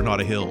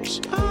Granada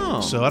Hills. Oh.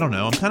 So I don't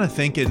know. I'm kind of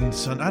thinking.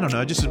 I don't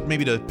know. Just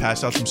maybe to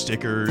pass out some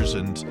stickers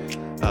and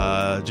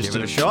just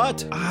give it a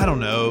shot. I don't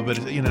know, but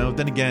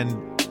then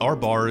again. Our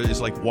bar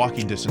is like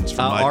walking distance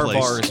from my place.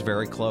 Our bar is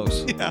very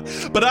close. Yeah,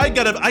 but I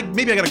gotta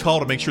call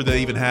to make sure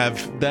they even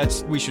have.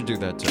 We should do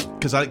that too.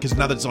 Because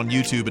now that it's on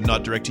YouTube and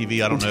not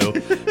DirecTV, I don't know.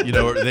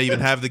 Are they even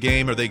have the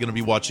game? Are they going to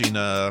be watching?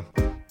 Or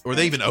are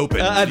they even open?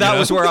 That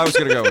was where I was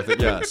going to go with it.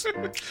 Yes,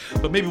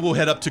 but maybe we'll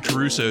head up to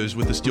Caruso's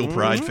with the Steel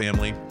Pride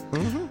family.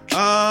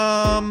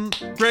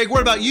 Mm-hmm. Greg,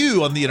 what about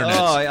you on the internet?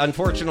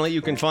 Unfortunately,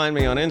 you can find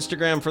me on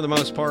Instagram for the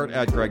most part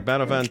at Greg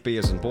Benevent, B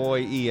as in boy,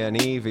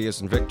 E-N-E, V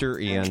as in Victor,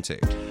 E-N-T.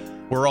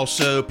 We're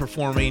also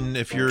performing,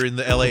 if you're in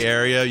the LA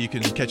area, you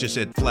can catch us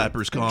at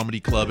Flappers Comedy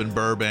Club in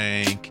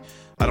Burbank.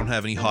 I don't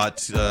have any hot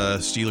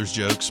Steelers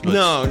jokes. But...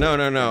 No.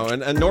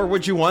 And nor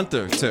would you want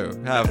to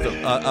have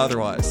them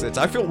otherwise.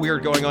 I feel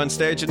weird going on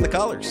stage in the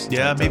colors.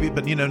 Yeah, maybe,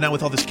 but now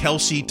with all this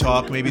Kelsey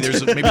talk, maybe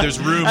there's room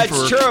That's for...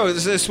 That's true.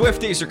 The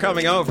Swifties are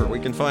coming over. We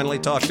can finally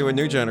talk to a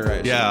new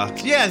generation. Yeah,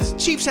 the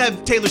Chiefs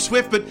have Taylor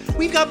Swift, but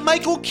we've got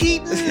Michael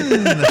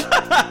Keaton.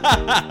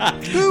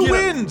 Who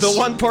wins? The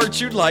one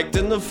part you liked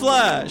in The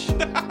Flash.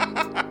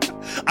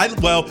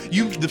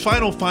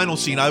 The final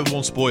scene, I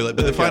won't spoil it,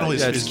 but the final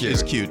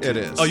is cute. It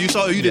is. Oh,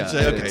 you did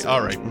say, okay,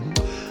 all right.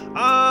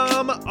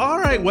 Mm-hmm. All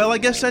right, well, I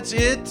guess that's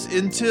it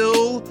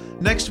until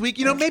next week.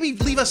 Maybe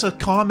leave us a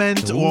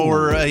comment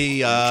or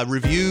a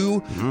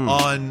review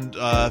on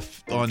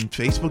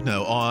Facebook,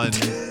 on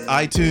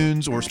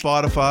iTunes or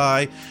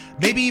Spotify.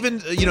 Maybe even,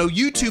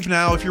 YouTube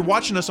now. If you're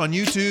watching us on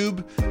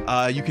YouTube,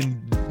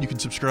 you can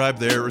subscribe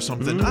there or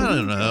something. I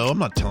don't know. I'm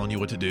not telling you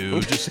what to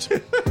do.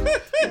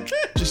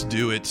 Just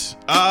do it.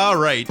 All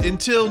right.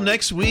 Until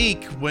next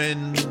week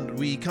when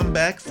we come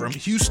back from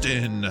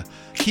Houston,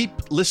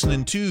 keep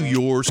listening to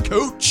yours,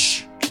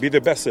 Coach. Be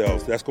their best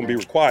selves. That's going to be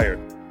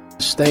required.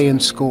 Stay in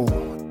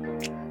school.